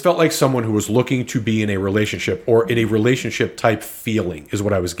 this felt like someone who was looking to be in a relationship or in a relationship type feeling is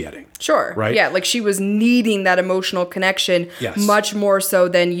what I was getting. Sure. Right? Yeah, like she was needing that emotional connection much more so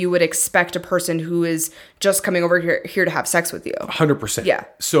than you would expect a person who is just coming over here to have sex with you. 100%. Yeah.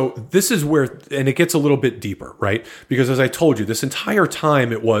 So this is where, and it gets a little bit deeper, right? Because as I told you, this entire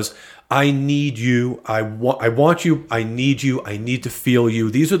time it was, I need you. I want you. I need you. I need to feel you.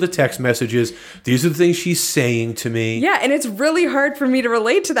 These are the text messages. These are the things she's saying to me. Yeah, and it's really hard for me to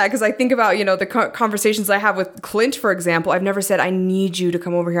relate to that because I think about, the conversations I have with Clint, for example. I've never said, I need you to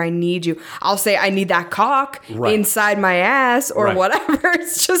come over here. I need you. I'll say, I need that cock inside my ass or whatever.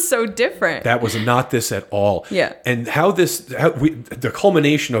 It's just so different. That was not this at all. Yeah. And the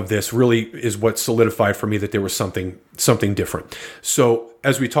culmination of this really is what solidified for me that there was something different. So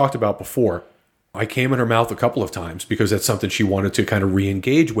as we talked about before, I came in her mouth a couple of times because that's something she wanted to kind of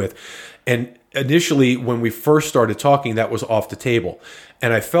re-engage with. And initially, when we first started talking, that was off the table.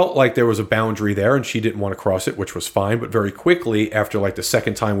 And I felt like there was a boundary there and she didn't want to cross it, which was fine. But very quickly, after like the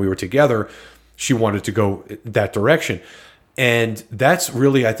second time we were together, she wanted to go that direction. And that's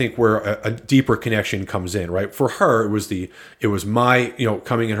really, I think, where a deeper connection comes in, right? For her, it was my,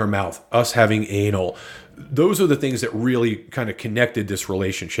 coming in her mouth, us having anal. Those are the things that really kind of connected this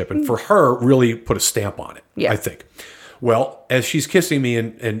relationship. And for her, really put a stamp on it, I think. Well, as she's kissing me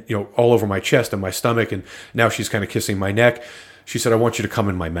and all over my chest and my stomach, and now she's kind of kissing my neck, she said, I want you to come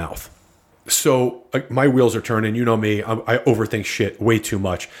in my mouth. So my wheels are turning. You know me. I overthink shit way too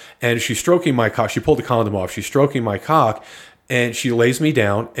much. And she's stroking my cock. She pulled the condom off. She's stroking my cock. And she lays me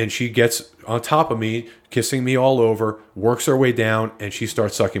down and she gets on top of me, kissing me all over, works her way down, and she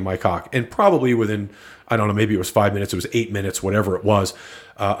starts sucking my cock. And probably within, I don't know, maybe it was 5 minutes, it was 8 minutes, whatever it was,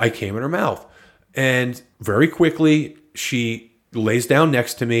 I came in her mouth. And very quickly, she lays down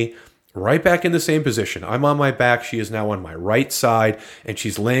next to me, right back in the same position. I'm on my back. She is now on my right side, and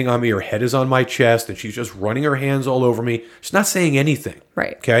she's laying on me. Her head is on my chest, and she's just running her hands all over me. She's not saying anything.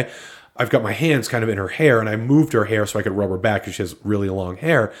 Right. Okay? I've got my hands kind of in her hair, and I moved her hair so I could rub her back because she has really long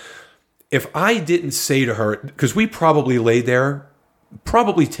hair. If I didn't say to her, because we probably laid there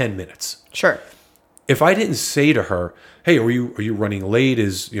probably 10 minutes. Sure. If I didn't say to her, hey, are you running late?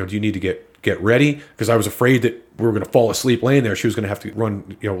 Do you need to get ready? Because I was afraid that we were going to fall asleep laying there. She was going to have to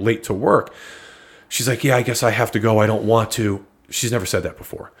run late to work. She's like, yeah, I guess I have to go. I don't want to. She's never said that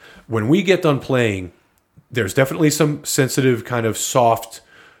before. When we get done playing, there's definitely some sensitive kind of soft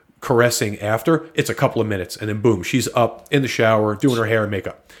caressing after. It's a couple of minutes, and then boom, she's up in the shower doing her hair and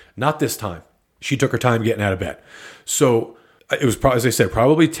makeup. Not this time. She took her time getting out of bed. So it was, as I said,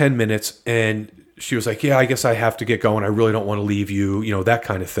 probably 10 minutes, and she was like, yeah, I guess I have to get going. I really don't want to leave you, that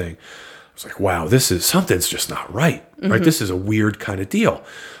kind of thing. I was like, wow, something's just not right, right? This is a weird kind of deal.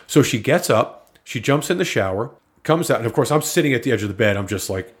 So she gets up, she jumps in the shower, comes out, and of course, I'm sitting at the edge of the bed. I'm just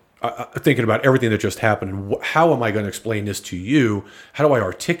like, thinking about everything that just happened. And how am I going to explain this to you? How do I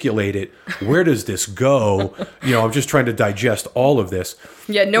articulate it? Where does this go? I'm just trying to digest all of this.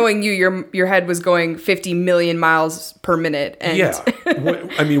 Yeah, knowing your head was going 50 million miles per minute. And yeah.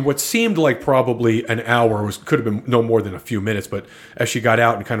 What seemed like probably an hour could have been no more than a few minutes. But as she got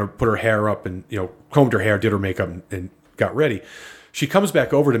out and kind of put her hair up and, combed her hair, did her makeup and got ready, she comes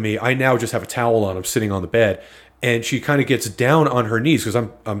back over to me. I now just have a towel on. I'm sitting on the bed. And she kind of gets down on her knees because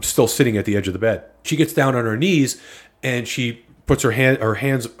I'm still sitting at the edge of the bed. She gets down on her knees and she puts her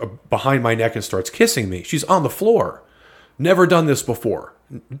hands behind my neck and starts kissing me. She's on the floor. Never done this before.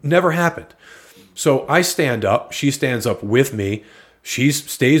 Never happened. So I stand up. She stands up with me. She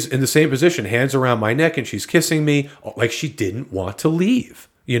stays in the same position, hands around my neck, and she's kissing me like she didn't want to leave.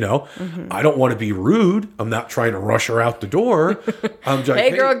 I don't want to be rude. I'm not trying to rush her out the door. I'm like, hey,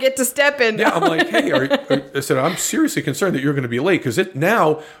 girl, get to stepping. Yeah, I'm like, hey, I said, I'm seriously concerned that you're going to be late because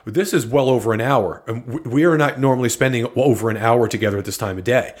this is well over an hour. And we are not normally spending over an hour together at this time of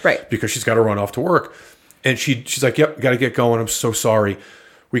day. Right. Because she's got to run off to work. And she's like, yep, got to get going. I'm so sorry.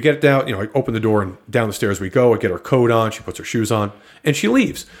 We get down, I open the door and down the stairs we go. I get her coat on. She puts her shoes on and she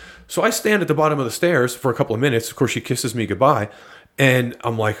leaves. So I stand at the bottom of the stairs for a couple of minutes. Of course, she kisses me goodbye. And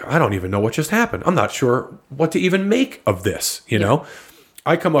I'm like, I don't even know what just happened. I'm not sure what to even make of this, know?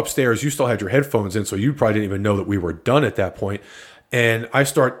 I come upstairs. You still had your headphones in, so you probably didn't even know that we were done at that point. And I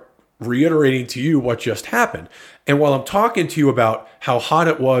start reiterating to you what just happened. And while I'm talking to you about how hot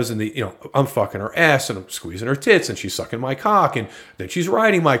it was and I'm fucking her ass and I'm squeezing her tits and she's sucking my cock and then she's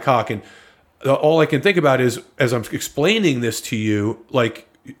riding my cock. And all I can think about is, as I'm explaining this to you, like,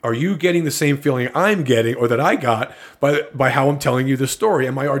 are you getting the same feeling I'm getting or that I got by how I'm telling you the story?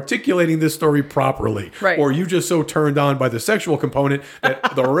 Am I articulating this story properly? Right. Or are you just so turned on by the sexual component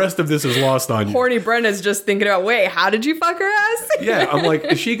that the rest of this is lost on you? Horny Brenna's just thinking about, wait, how did you fuck her ass? Yeah, I'm like,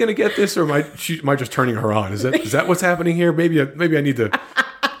 is she going to get this or am I just turning her on? Is that what's happening here? Maybe I need to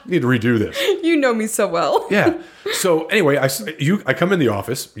redo this. You know me so well. Yeah. So anyway, I come in the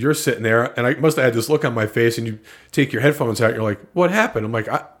office, you're sitting there, and I must have had this look on my face, and you take your headphones out, and you're like, what happened? I'm like,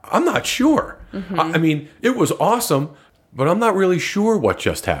 I'm not sure. Mm-hmm. I mean, it was awesome, but I'm not really sure what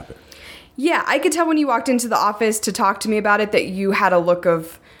just happened. Yeah, I could tell when you walked into the office to talk to me about it that you had a look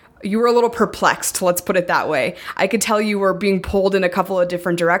of, you were a little perplexed, let's put it that way. I could tell you were being pulled in a couple of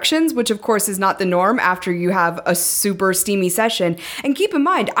different directions, which of course is not the norm after you have a super steamy session. And keep in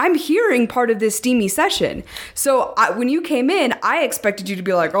mind, I'm hearing part of this steamy session. So when you came in, I expected you to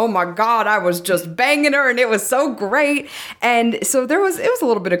be like, oh my God, I was just banging her and it was so great. And so it was a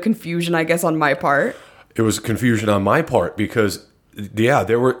little bit of confusion, I guess, on my part. It was confusion on my part because, yeah,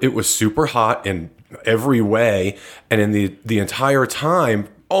 it was super hot in every way. And in the entire time,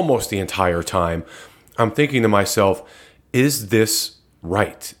 almost the entire time, I'm thinking to myself, is this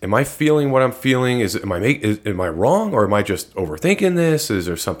right? Am I feeling what I'm feeling? Am I wrong, or am I just overthinking this? Is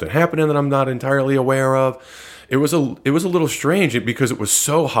there something happening that I'm not entirely aware of? It was a little strange because it was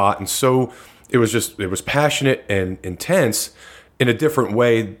so hot and it was passionate and intense in a different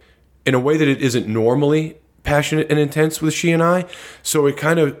way, in a way that it isn't normally passionate and intense with she and I. So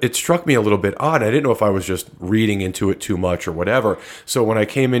it struck me a little bit odd. I didn't know if I was just reading into it too much or whatever. So when I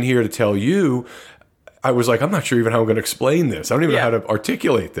came in here to tell you, I was like, I'm not sure even how I'm going to explain this. I don't even know how to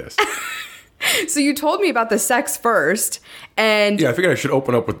articulate this. So you told me about the sex first, and yeah, I figured I should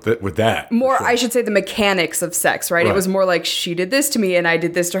open up with that. More, sure. I should say the mechanics of sex, right? It was more like she did this to me and I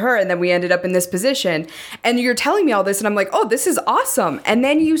did this to her, and then we ended up in this position. And you're telling me all this, and I'm like, oh, this is awesome. And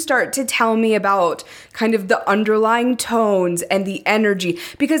then you start to tell me about kind of the underlying tones and the energy.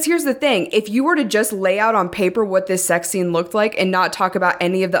 Because here's the thing, if you were to just lay out on paper what this sex scene looked like and not talk about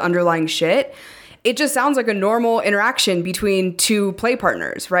any of the underlying shit, it just sounds like a normal interaction between two play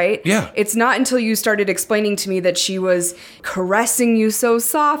partners, right? Yeah. It's not until you started explaining to me that she was caressing you so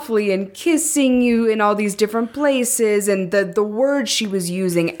softly and kissing you in all these different places and the words she was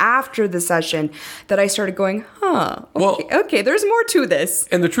using after the session that I started going, okay, there's more to this.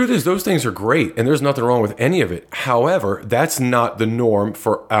 And the truth is, those things are great, and there's nothing wrong with any of it. However, that's not the norm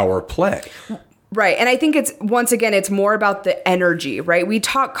for our play. Right. And I think it's more about the energy, right? We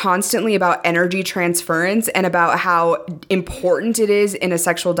talk constantly about energy transference and about how important it is in a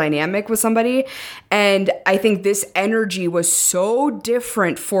sexual dynamic with somebody. And I think this energy was so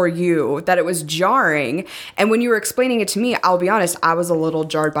different for you that it was jarring. And when you were explaining it to me, I'll be honest, I was a little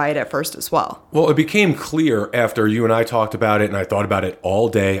jarred by it at first as well. Well, it became clear after you and I talked about it, and I thought about it all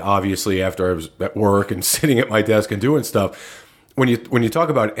day, obviously, after I was at work and sitting at my desk and doing stuff. When you talk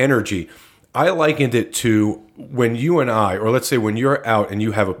about energy, I likened it to when you and I, or let's say when you're out and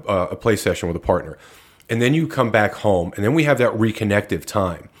you have a play session with a partner, and then you come back home, and then we have that reconnective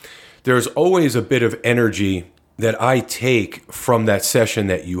time. There's always a bit of energy that I take from that session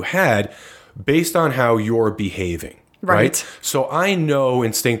that you had based on how you're behaving. Right. So I know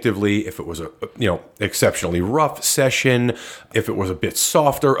instinctively if it was a exceptionally rough session, if it was a bit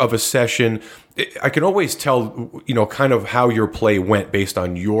softer of a session. I can always tell, kind of how your play went based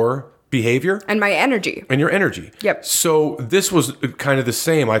on your behavior and my energy and your energy. Yep. So this was kind of the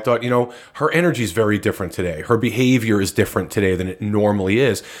same. I thought, her energy is very different today. Her behavior is different today than it normally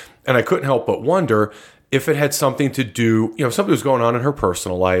is. And I couldn't help but wonder if it had something to do, something was going on in her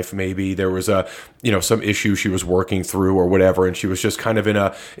personal life. Maybe there was some issue she was working through or whatever, and she was just kind of in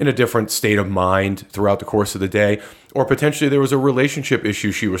a different state of mind throughout the course of the day. Or potentially there was a relationship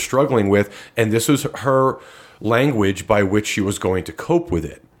issue she was struggling with, and this was her language by which she was going to cope with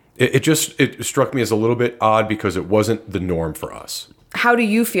it. It struck me as a little bit odd because it wasn't the norm for us. How do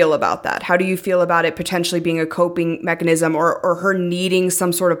you feel about that? How do you feel about it potentially being a coping mechanism or her needing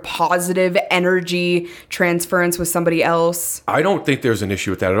some sort of positive energy transference with somebody else? I don't think there's an issue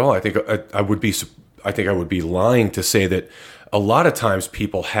with that at all. I think I would be lying to say that a lot of times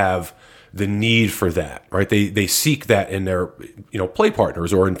people have the need for that, right? They seek that in their play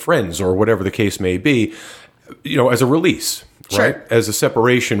partners or in friends or whatever the case may be, as a release. Sure. Right? As a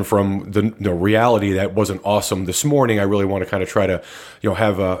separation from the reality that wasn't awesome this morning, I really want to kind of try to,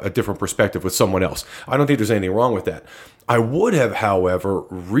 have a different perspective with someone else. I don't think there's anything wrong with that. I would have, however,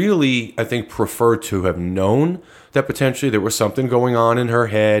 really, I think, preferred to have known that potentially there was something going on in her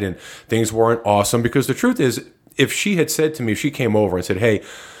head and things weren't awesome. Because the truth is, if she had said to me, if she came over and said, hey,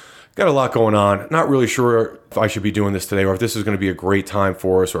 got a lot going on. Not really sure if I should be doing this today or if this is going to be a great time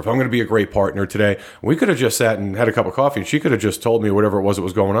for us or if I'm going to be a great partner today. We could have just sat and had a cup of coffee and she could have just told me whatever it was that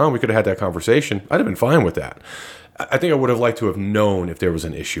was going on. We could have had that conversation. I'd have been fine with that. I think I would have liked to have known if there was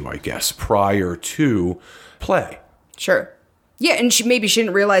an issue, I guess, prior to play. Sure. Yeah, and maybe she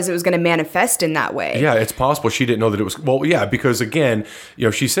didn't realize it was going to manifest in that way. Yeah, it's possible she didn't know that it was... Well, yeah, because again,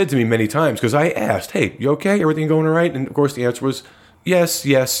 she said to me many times, because I asked, hey, you okay? Everything going all right? And of course the answer was yes,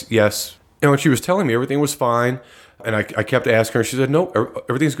 yes, yes. And she was telling me everything was fine. And I kept asking her. She said, no,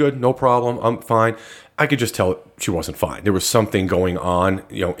 everything's good. No problem. I'm fine. I could just tell she wasn't fine. There was something going on,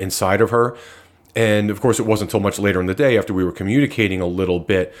 inside of her. And of course, it wasn't until much later in the day after we were communicating a little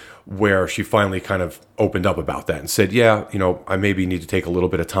bit where she finally kind of opened up about that and said, yeah, I maybe need to take a little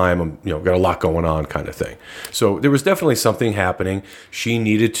bit of time. I'm, got a lot going on kind of thing. So there was definitely something happening. She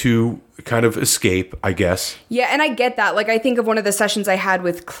needed to kind of escape, I guess. Yeah, and I get that. Like, I think of one of the sessions I had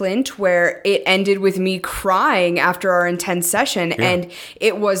with Clint where it ended with me crying after our intense session, and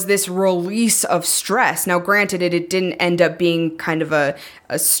it was this release of stress. Now, granted, it didn't end up being kind of a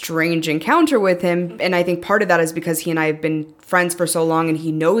strange encounter with him, and I think part of that is because he and I have been friends for so long and he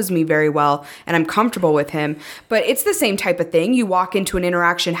knows me very well and I'm comfortable with him. But it's the same type of thing. You walk into an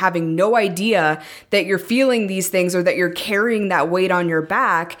interaction having no idea that you're feeling these things or that you're carrying that weight on your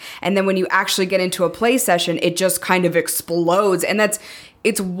back, and then when you actually get into a play session, it just kind of explodes. And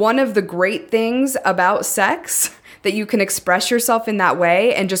it's one of the great things about sex, that you can express yourself in that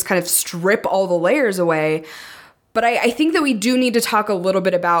way and just kind of strip all the layers away. But I think that we do need to talk a little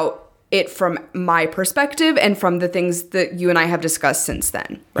bit about it from my perspective and from the things that you and I have discussed since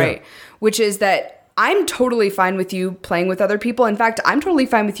then, right? Yeah. Which is that I'm totally fine with you playing with other people. In fact, I'm totally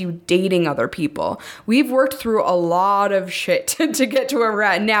fine with you dating other people. We've worked through a lot of shit to get to where we're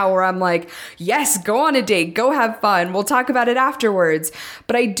at now, where I'm like, yes, go on a date, go have fun. We'll talk about it afterwards.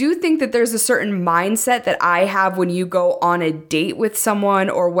 But I do think that there's a certain mindset that I have when you go on a date with someone,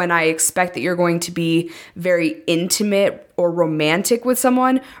 or when I expect that you're going to be very intimate or romantic with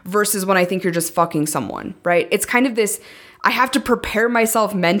someone, versus when I think you're just fucking someone, right? It's kind of this... I have to prepare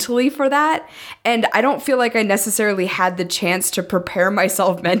myself mentally for that. And I don't feel like I necessarily had the chance to prepare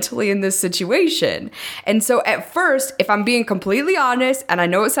myself mentally in this situation. And so at first, if I'm being completely honest, and I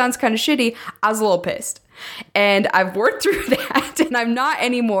know it sounds kind of shitty, I was a little pissed. And I've worked through that, and I'm not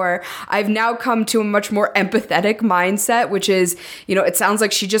anymore. I've now come to a much more empathetic mindset, which is, it sounds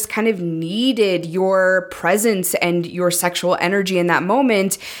like she just kind of needed your presence and your sexual energy in that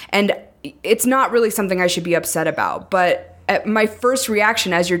moment. And it's not really something I should be upset about. But my first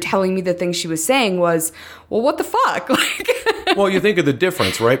reaction as you're telling me the things she was saying was, well, what the fuck? Well, you think of the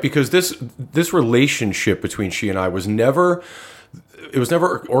difference, right? Because this relationship between she and I was never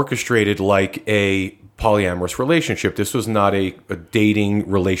orchestrated like a polyamorous relationship. This was not a dating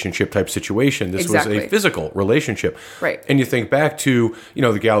relationship type situation. This was a physical relationship. Right. And you think back to,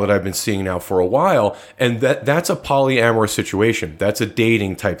 the gal that I've been seeing now for a while, and that's a polyamorous situation. That's a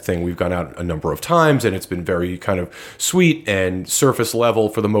dating type thing. We've gone out a number of times, and it's been very kind of sweet and surface level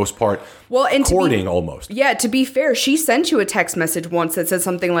for the most part. Well, and courting almost. Yeah, to be fair, she sent you a text message once that said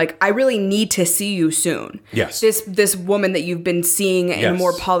something like, I really need to see you soon. Yes. This woman that you've been seeing in a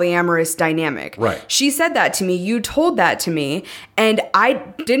more polyamorous dynamic. Right. She said that to me. You told that to me. And I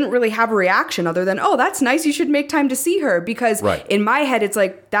didn't really have a reaction other than, oh, that's nice. You should make time to see her. Because in my head, it's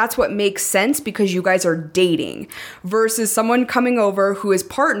like, that's what makes sense because you guys are dating. Versus someone coming over who is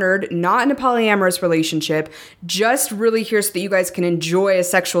partnered, not in a polyamorous relationship, just really here so that you guys can enjoy a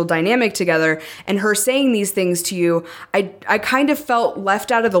sexual dynamic together. And her saying these things to you, I kind of felt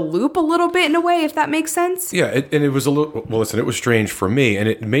left out of the loop a little bit in a way, if that makes sense. Yeah, and it was a little, well, listen, it was strange for me. And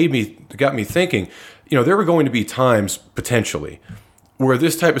it got me thinking, there were going to be times potentially where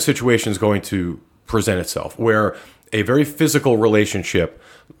this type of situation is going to present itself, where a very physical relationship,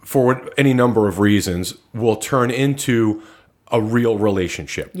 for any number of reasons, will turn into a real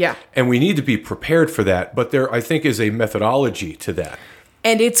relationship. Yeah. And we need to be prepared for that. But there, I think, is a methodology to that.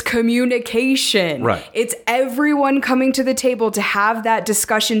 And it's communication. Right. It's everyone coming to the table to have that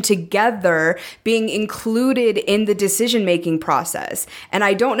discussion together, being included in the decision-making process. And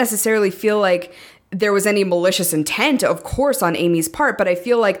I don't necessarily feel like there was any malicious intent, of course, on Amy's part, but I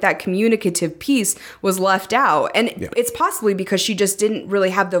feel like that communicative piece was left out. And it's possibly because she just didn't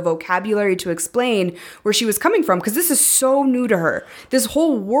really have the vocabulary to explain where she was coming from, because this is so new to her. This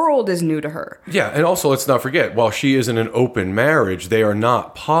whole world is new to her. Yeah, and also let's not forget, while she is in an open marriage, they are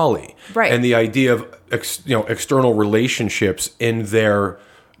not poly. Right. And the idea of external relationships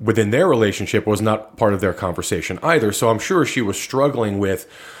within their relationship was not part of their conversation either. So I'm sure she was struggling with,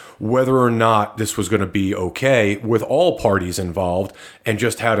 whether or not this was going to be okay with all parties involved and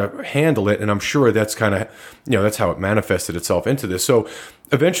just how to handle it. And I'm sure that's kind of, that's how it manifested itself into this. So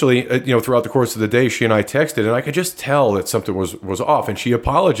eventually, throughout the course of the day, she and I texted, and I could just tell that something was off. And she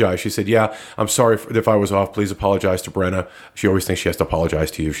apologized. She said, "Yeah, I'm sorry if I was off. Please apologize to Brenna. She always thinks she has to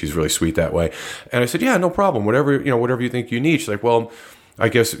apologize to you. She's really sweet that way." And I said, "Yeah, no problem. Whatever you think you need." She's like, "Well, I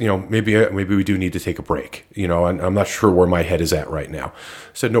guess, maybe we do need to take a break, and I'm not sure where my head is at right now."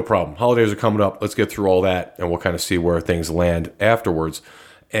 I said, "No problem. Holidays are coming up. Let's get through all that, and we'll kind of see where things land afterwards."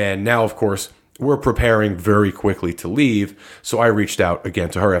 And now, of course, we're preparing very quickly to leave. So I reached out again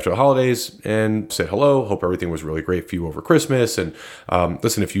to her after the holidays and said, "Hello, hope everything was really great for you over Christmas. And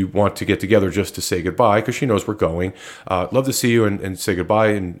listen, if you want to get together just to say goodbye, because she knows we're going, love to see you and say goodbye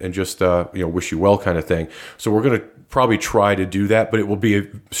and just, wish you well kind of thing." So we're going to probably try to do that, but it will be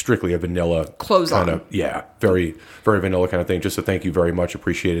strictly a vanilla close kind on. of, very, very vanilla kind of thing. Just to thank you very much.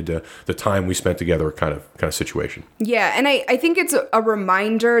 Appreciated the time we spent together kind of situation. Yeah. And I think it's a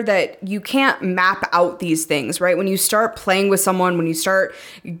reminder that you can't map out these things, right? When you start playing with someone, when you start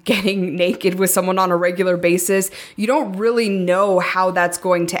getting naked with someone on a regular basis, you don't really know how that's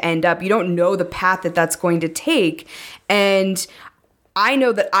going to end up. You don't know the path that that's going to take. And I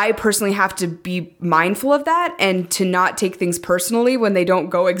know that I personally have to be mindful of that and to not take things personally when they don't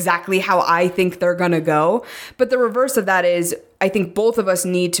go exactly how I think they're going to go. But the reverse of that is, I think both of us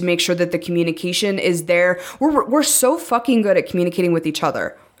need to make sure that the communication is there. We're so fucking good at communicating with each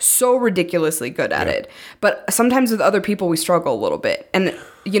other. So ridiculously good at it. But sometimes with other people, we struggle a little bit. And,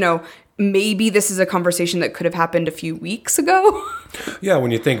 maybe this is a conversation that could have happened a few weeks ago. Yeah, when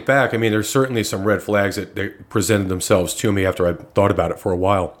you think back, there's certainly some red flags that presented themselves to me after I thought about it for a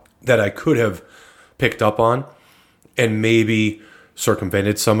while that I could have picked up on and maybe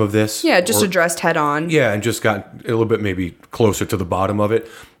circumvented some of this. Yeah, just addressed head on. Yeah, and just got a little bit maybe closer to the bottom of it.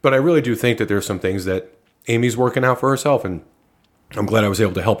 But I really do think that there's some things that Amy's working out for herself, and I'm glad I was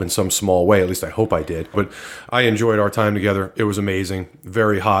able to help in some small way. At least I hope I did. But I enjoyed our time together. It was amazing.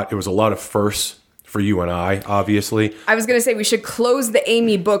 Very hot. It was a lot of firsts for you and I, obviously. I was going to say we should close the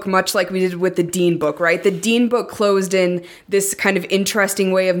Amy book much like we did with the Dean book, right? The Dean book closed in this kind of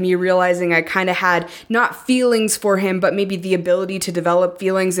interesting way of me realizing I kind of had not feelings for him, but maybe the ability to develop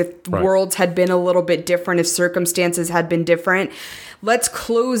feelings if worlds had been a little bit different, if circumstances had been different. Let's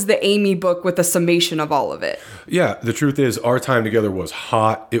close the Amy book with a summation of all of it. Yeah, the truth is our time together was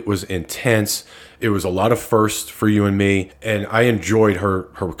hot. It was intense. It was a lot of firsts for you and me, and I enjoyed her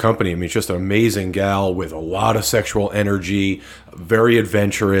company. She's just an amazing gal with a lot of sexual energy, very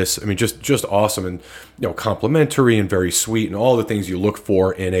adventurous. Just awesome and complimentary and very sweet and all the things you look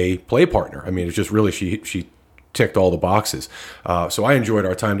for in a play partner. It's just really she ticked all the boxes. So I enjoyed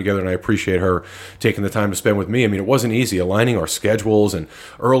our time together, and I appreciate her taking the time to spend with me. It wasn't easy aligning our schedules and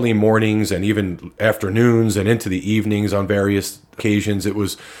early mornings and even afternoons and into the evenings on various occasions. It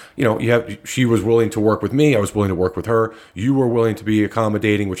was, she was willing to work with me. I was willing to work with her. You were willing to be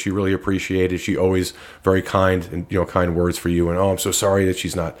accommodating, which she really appreciated. She always very kind and, kind words for you. And, "Oh, I'm so sorry that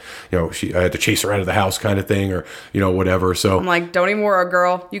she's not, I had to chase her out of the house," kind of thing, or, whatever. So I'm like, "Don't even worry,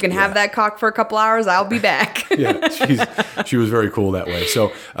 girl. You can have that cock for a couple hours. I'll be back." Yeah, she was very cool that way.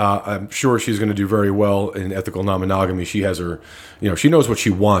 So I'm sure she's going to do very well in ethical non-monogamy. She has her, she knows what she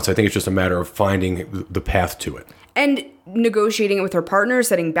wants. I think it's just a matter of finding the path to it. And negotiating it with her partner,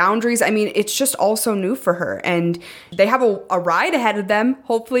 setting boundaries. It's just all so new for her. And they have a ride ahead of them.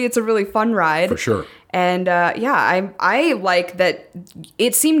 Hopefully it's a really fun ride. For sure. And I like that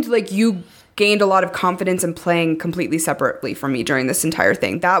it seemed like you gained a lot of confidence in playing completely separately from me during this entire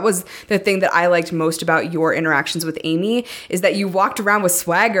thing. That was the thing that I liked most about your interactions with Amy, is that you walked around with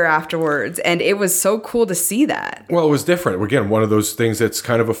swagger afterwards, and it was so cool to see that. Well, it was different. Again, one of those things that's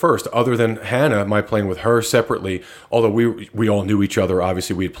kind of a first. Other than Hannah, my playing with her separately, although we all knew each other,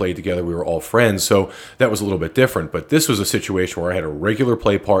 obviously we had played together, we were all friends, so that was a little bit different. But this was a situation where I had a regular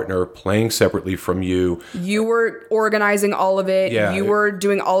play partner playing separately from you. You were organizing all of it. Yeah, you were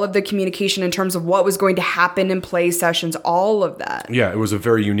doing all of the communication in terms of what was going to happen in play sessions, all of that. Yeah, it was a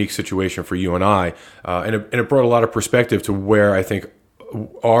very unique situation for you and I, and it brought a lot of perspective to where I think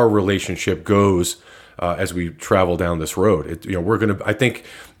our relationship goes as we travel down this road. I think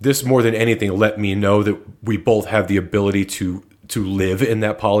this more than anything let me know that we both have the ability to live in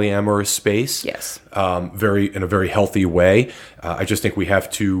that polyamorous space. Yes. In a very healthy way. I just think we have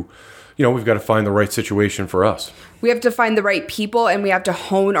to, we've got to find the right situation for us. We have to find the right people, and we have to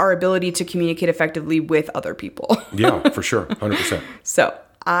hone our ability to communicate effectively with other people. Yeah, for sure. 100%. So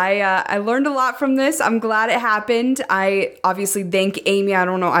I learned a lot from this. I'm glad it happened. I obviously thank Amy. I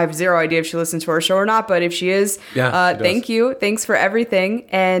don't know. I have zero idea if she listens to our show or not, but if she is, thank you. Thanks for everything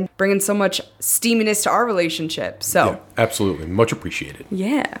and bringing so much steaminess to our relationship. So yeah, absolutely. Much appreciated.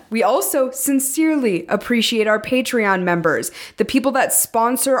 Yeah. We also sincerely appreciate our Patreon members, the people that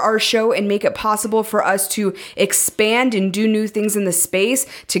sponsor our show and make it possible for us to expand and do new things in the space,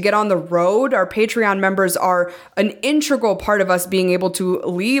 to get on the road. Our Patreon members are an integral part of us being able to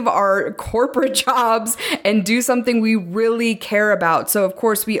leave our corporate jobs and do something we really care about. So, of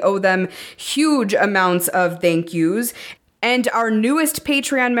course, we owe them huge amounts of thank yous. And our newest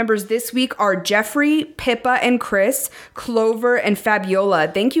Patreon members this week are Jeffrey, Pippa, and Chris, Clover, and Fabiola.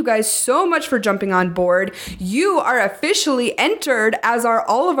 Thank you guys so much for jumping on board. You are officially entered, as are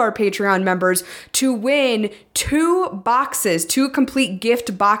all of our Patreon members, to win 2 complete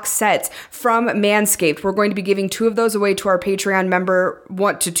gift box sets from Manscaped. We're going to be giving 2 of those away to our Patreon member,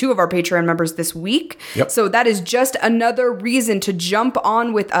 2 of our Patreon members this week. Yep. So that is just another reason to jump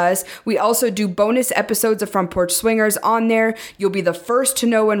on with us. We also do bonus episodes of Front Porch Swingers on there. You'll be the first to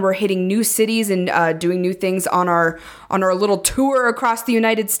know when we're hitting new cities and doing new things on our little tour across the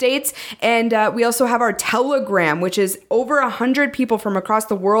United States. And we also have our Telegram, which is over 100 people from across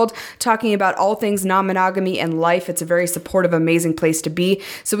the world talking about all things non-monogamy and life. It's a very supportive, amazing place to be.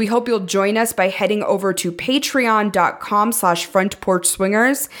 So we hope you'll join us by heading over to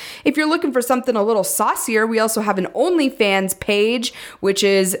patreon.com/frontporchswingers. If you're looking for something a little saucier, we also have an OnlyFans page, which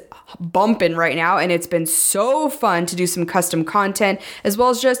is bumping right now, and it's been so fun to do some custom content, as well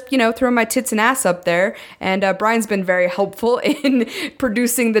as just, throw my tits and ass up there. And Brian's been very helpful in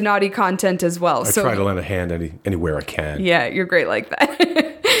producing the naughty content as well. I try to lend a hand anywhere I can. Yeah, you're great like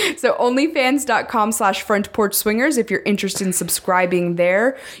that. So onlyfans.com/frontporchswingers if you're interested in subscribing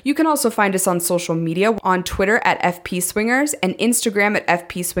there. You can also find us on social media, on Twitter at FPSwingers and Instagram at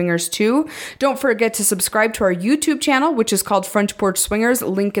FPSwingers2. Don't forget to subscribe to our YouTube channel, which is called Front Porch Swingers.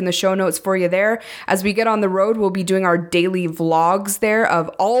 Link in the show notes for you there. As we get on the road, we'll be doing our daily vlogs there of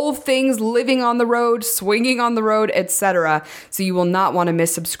all things living on the road, swinging on the road, etc. So you will not want to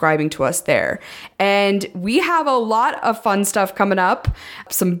miss subscribing to us there. And we have a lot of fun stuff coming up.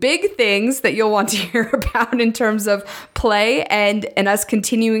 Some big things that you'll want to hear about in terms of play and us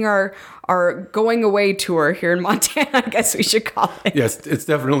continuing our going away tour here in Montana, I guess we should call it. Yes, it's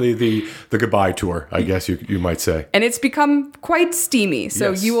definitely the goodbye tour, I guess you might say. And it's become quite steamy,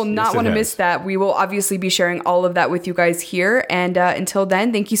 so you will not want to miss that. We will obviously be sharing all of that with you guys here. And until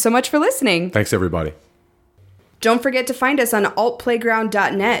then, thank you so much for listening. Thanks, everybody. Don't forget to find us on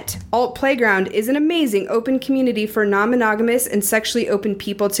altplayground.net. Alt Playground is an amazing open community for non-monogamous and sexually open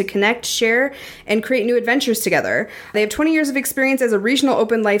people to connect, share, and create new adventures together. They have 20 years of experience as a regional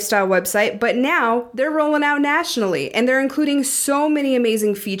open lifestyle website, but now they're rolling out nationally, and they're including so many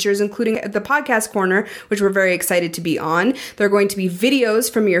amazing features, including the podcast corner, which we're very excited to be on. There are going to be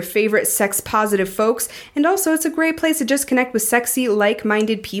videos from your favorite sex-positive folks, and also it's a great place to just connect with sexy,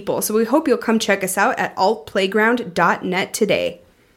 like-minded people. So we hope you'll come check us out at altplayground.net today.